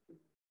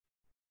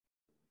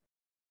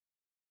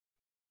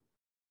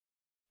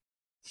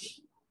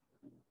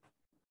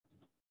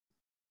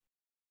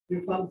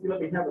If you let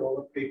me have it,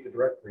 I'll update the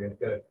directory. I've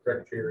got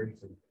secretaries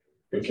and.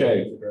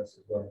 Okay. Address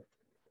as well.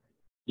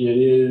 It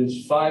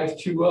is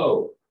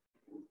 520.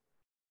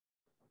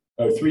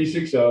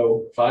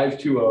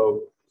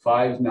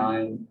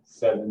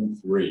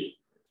 360-520-5973.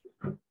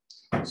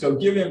 So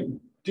give him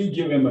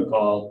a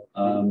call.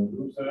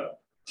 Who's that?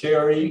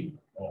 Terry,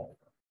 Oh.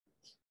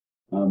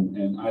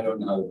 and I don't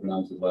know how to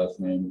pronounce his last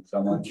name.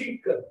 Someone,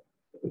 Kuchinka.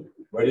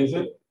 what is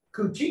it?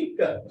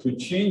 Kuchinka.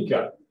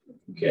 Kuchinka.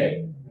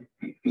 Okay.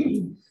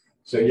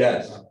 So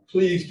yes,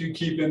 please do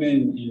keep him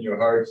in your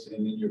hearts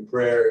and in your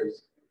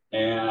prayers.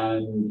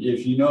 And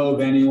if you know of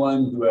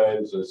anyone who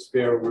has a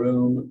spare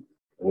room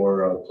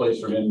or a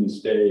place for him to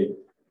stay,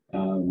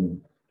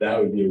 that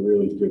would be a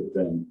really good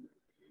thing.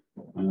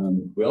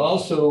 We'll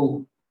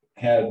also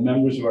have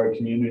members of our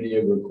community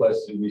have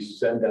requested we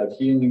send out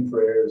healing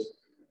prayers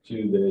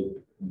to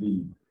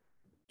the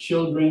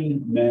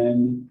children,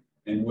 men,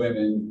 and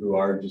women who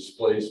are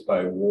displaced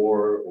by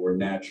war or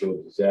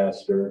natural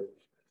disaster,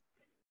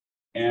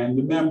 and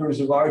the members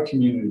of our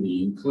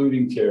community,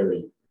 including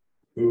Terry,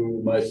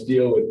 who must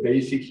deal with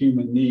basic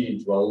human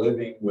needs while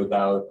living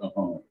without a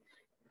home.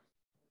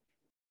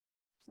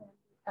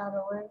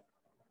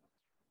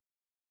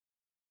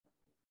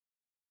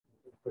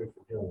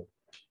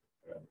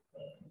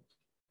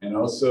 And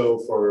also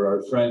for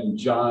our friend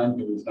John,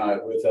 who is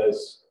not with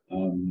us,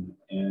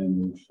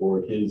 and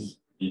for his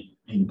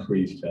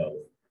increased health.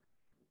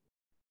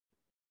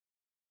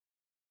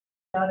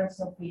 Daughter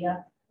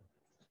Sophia.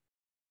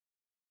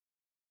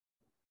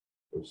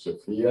 For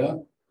Sophia.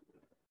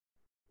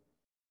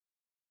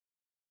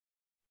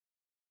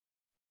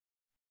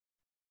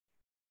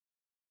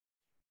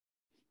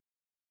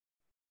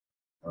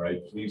 All right,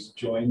 please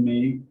join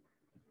me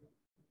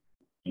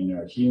in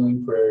our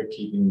healing prayer,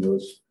 keeping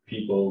those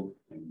people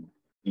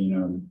in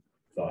our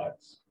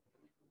thoughts.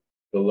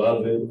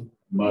 Beloved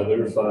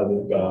Mother,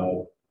 Father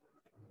God,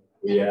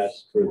 we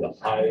ask for the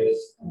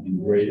highest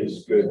and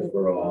greatest good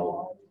for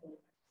all,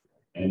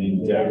 and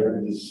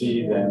endeavor to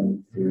see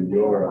them through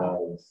your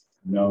eyes,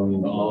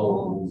 knowing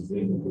all is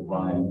in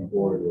divine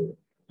order.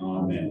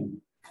 Amen.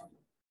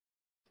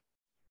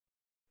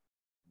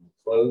 In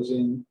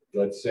closing,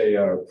 let's say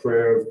our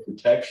prayer of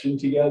protection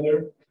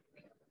together.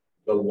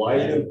 The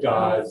light of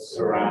God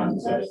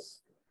surrounds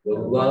us. The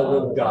love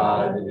of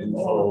God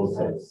enfolds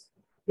us.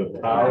 The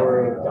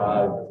power of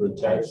God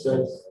protects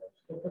us.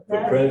 The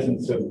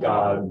presence of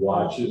God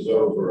watches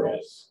over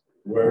us.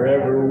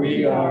 Wherever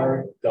we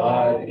are,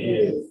 God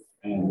is,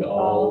 and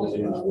all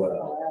is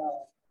well.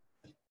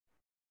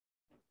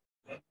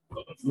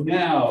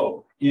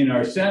 Now, in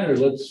our center,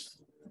 let's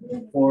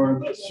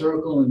form a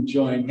circle and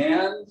join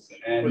hands.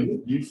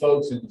 And you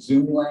folks in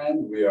Zoom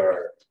land, we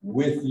are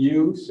with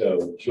you,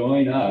 so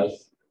join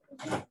us.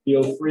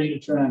 Feel free to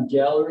turn on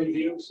gallery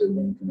view so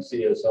you can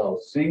see us all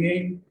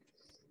singing.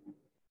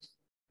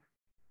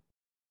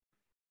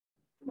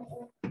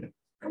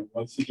 And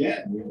once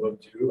again, we will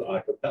do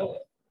a cappella.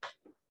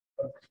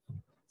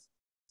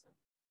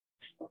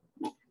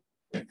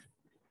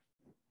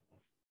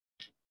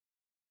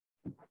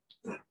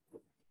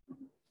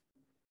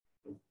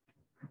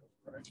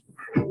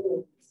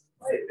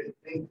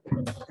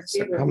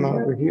 Come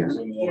over here.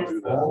 Yeah.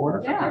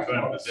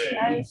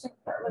 I think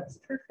that looks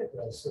perfect.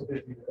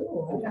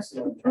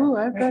 Oh,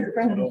 I've got a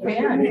friend.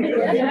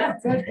 Yeah.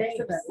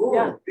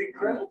 Oh, big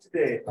crowd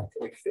today.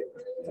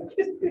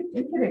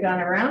 You could have gone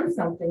around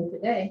something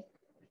today.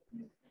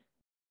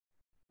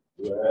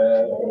 There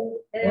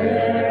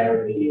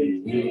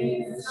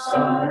is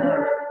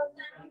summer,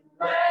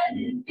 let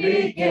it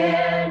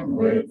begin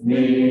with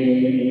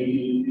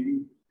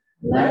me.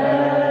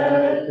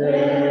 Let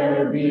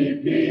there be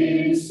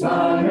peace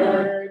on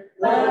earth,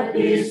 the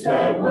peace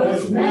that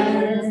was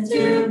meant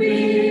to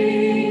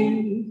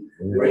be.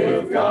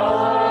 With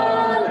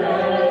God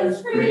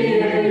as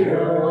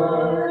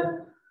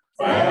creator,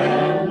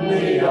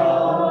 family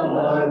all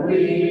are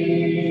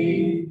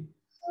we.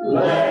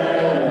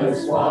 Let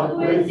us walk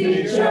with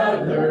each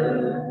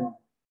other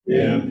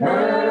in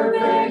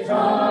perfect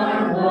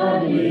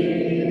harmony.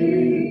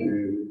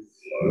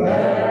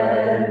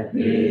 Let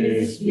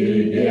peace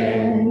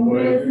begin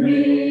with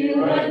me.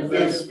 Let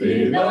this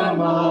be the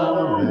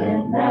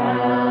moment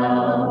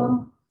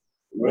now.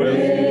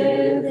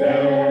 With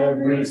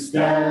every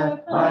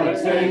step I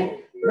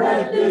take,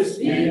 let this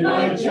be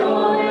my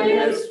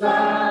joyous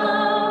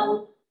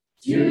vow.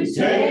 To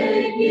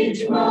take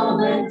each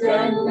moment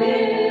and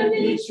live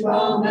each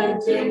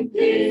moment in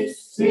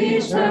peace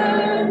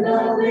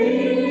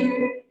eternally.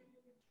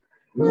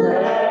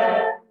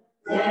 Let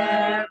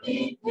there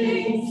be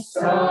peace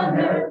on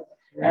earth,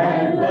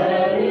 and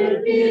let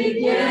it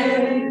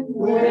begin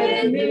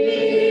with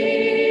me.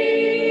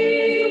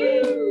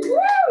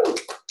 Woo!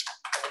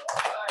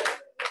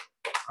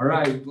 All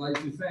right, I'd like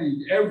to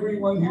thank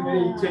everyone who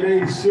made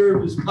today's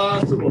service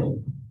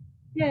possible.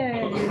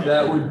 Yay.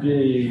 That would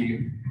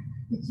be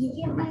Did you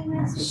get my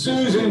message?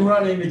 Susan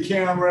running the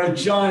camera,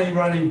 Johnny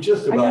running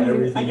just about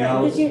everything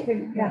else.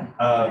 Yeah.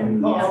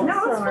 No,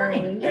 it's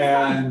fine.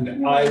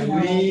 And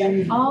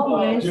Eileen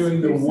Always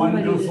doing the there's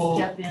somebody to wonderful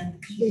step in.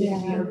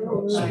 Yeah.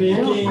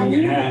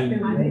 speaking and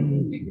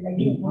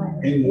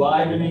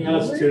enlivening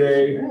us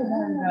today.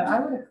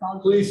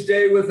 Please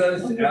stay with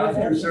us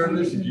after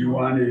service if you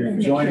want to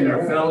join in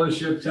our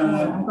fellowship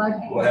time.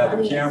 We'll have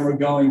a camera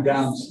going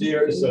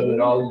downstairs so that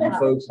all of you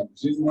folks in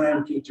Zoom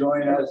land can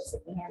join us.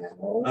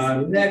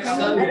 Next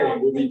Sunday,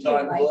 we'll be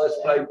talking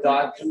blessed by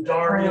Dr.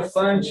 Daria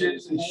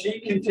Funches, and she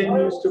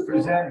continues to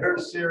present her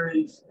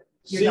series,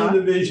 See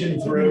the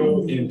Vision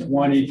Through in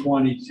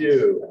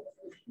 2022.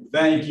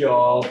 Thank you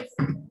all.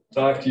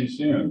 Talk to you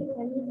soon.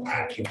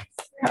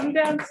 Come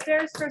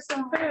downstairs for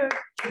some food.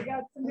 We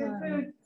got some good food.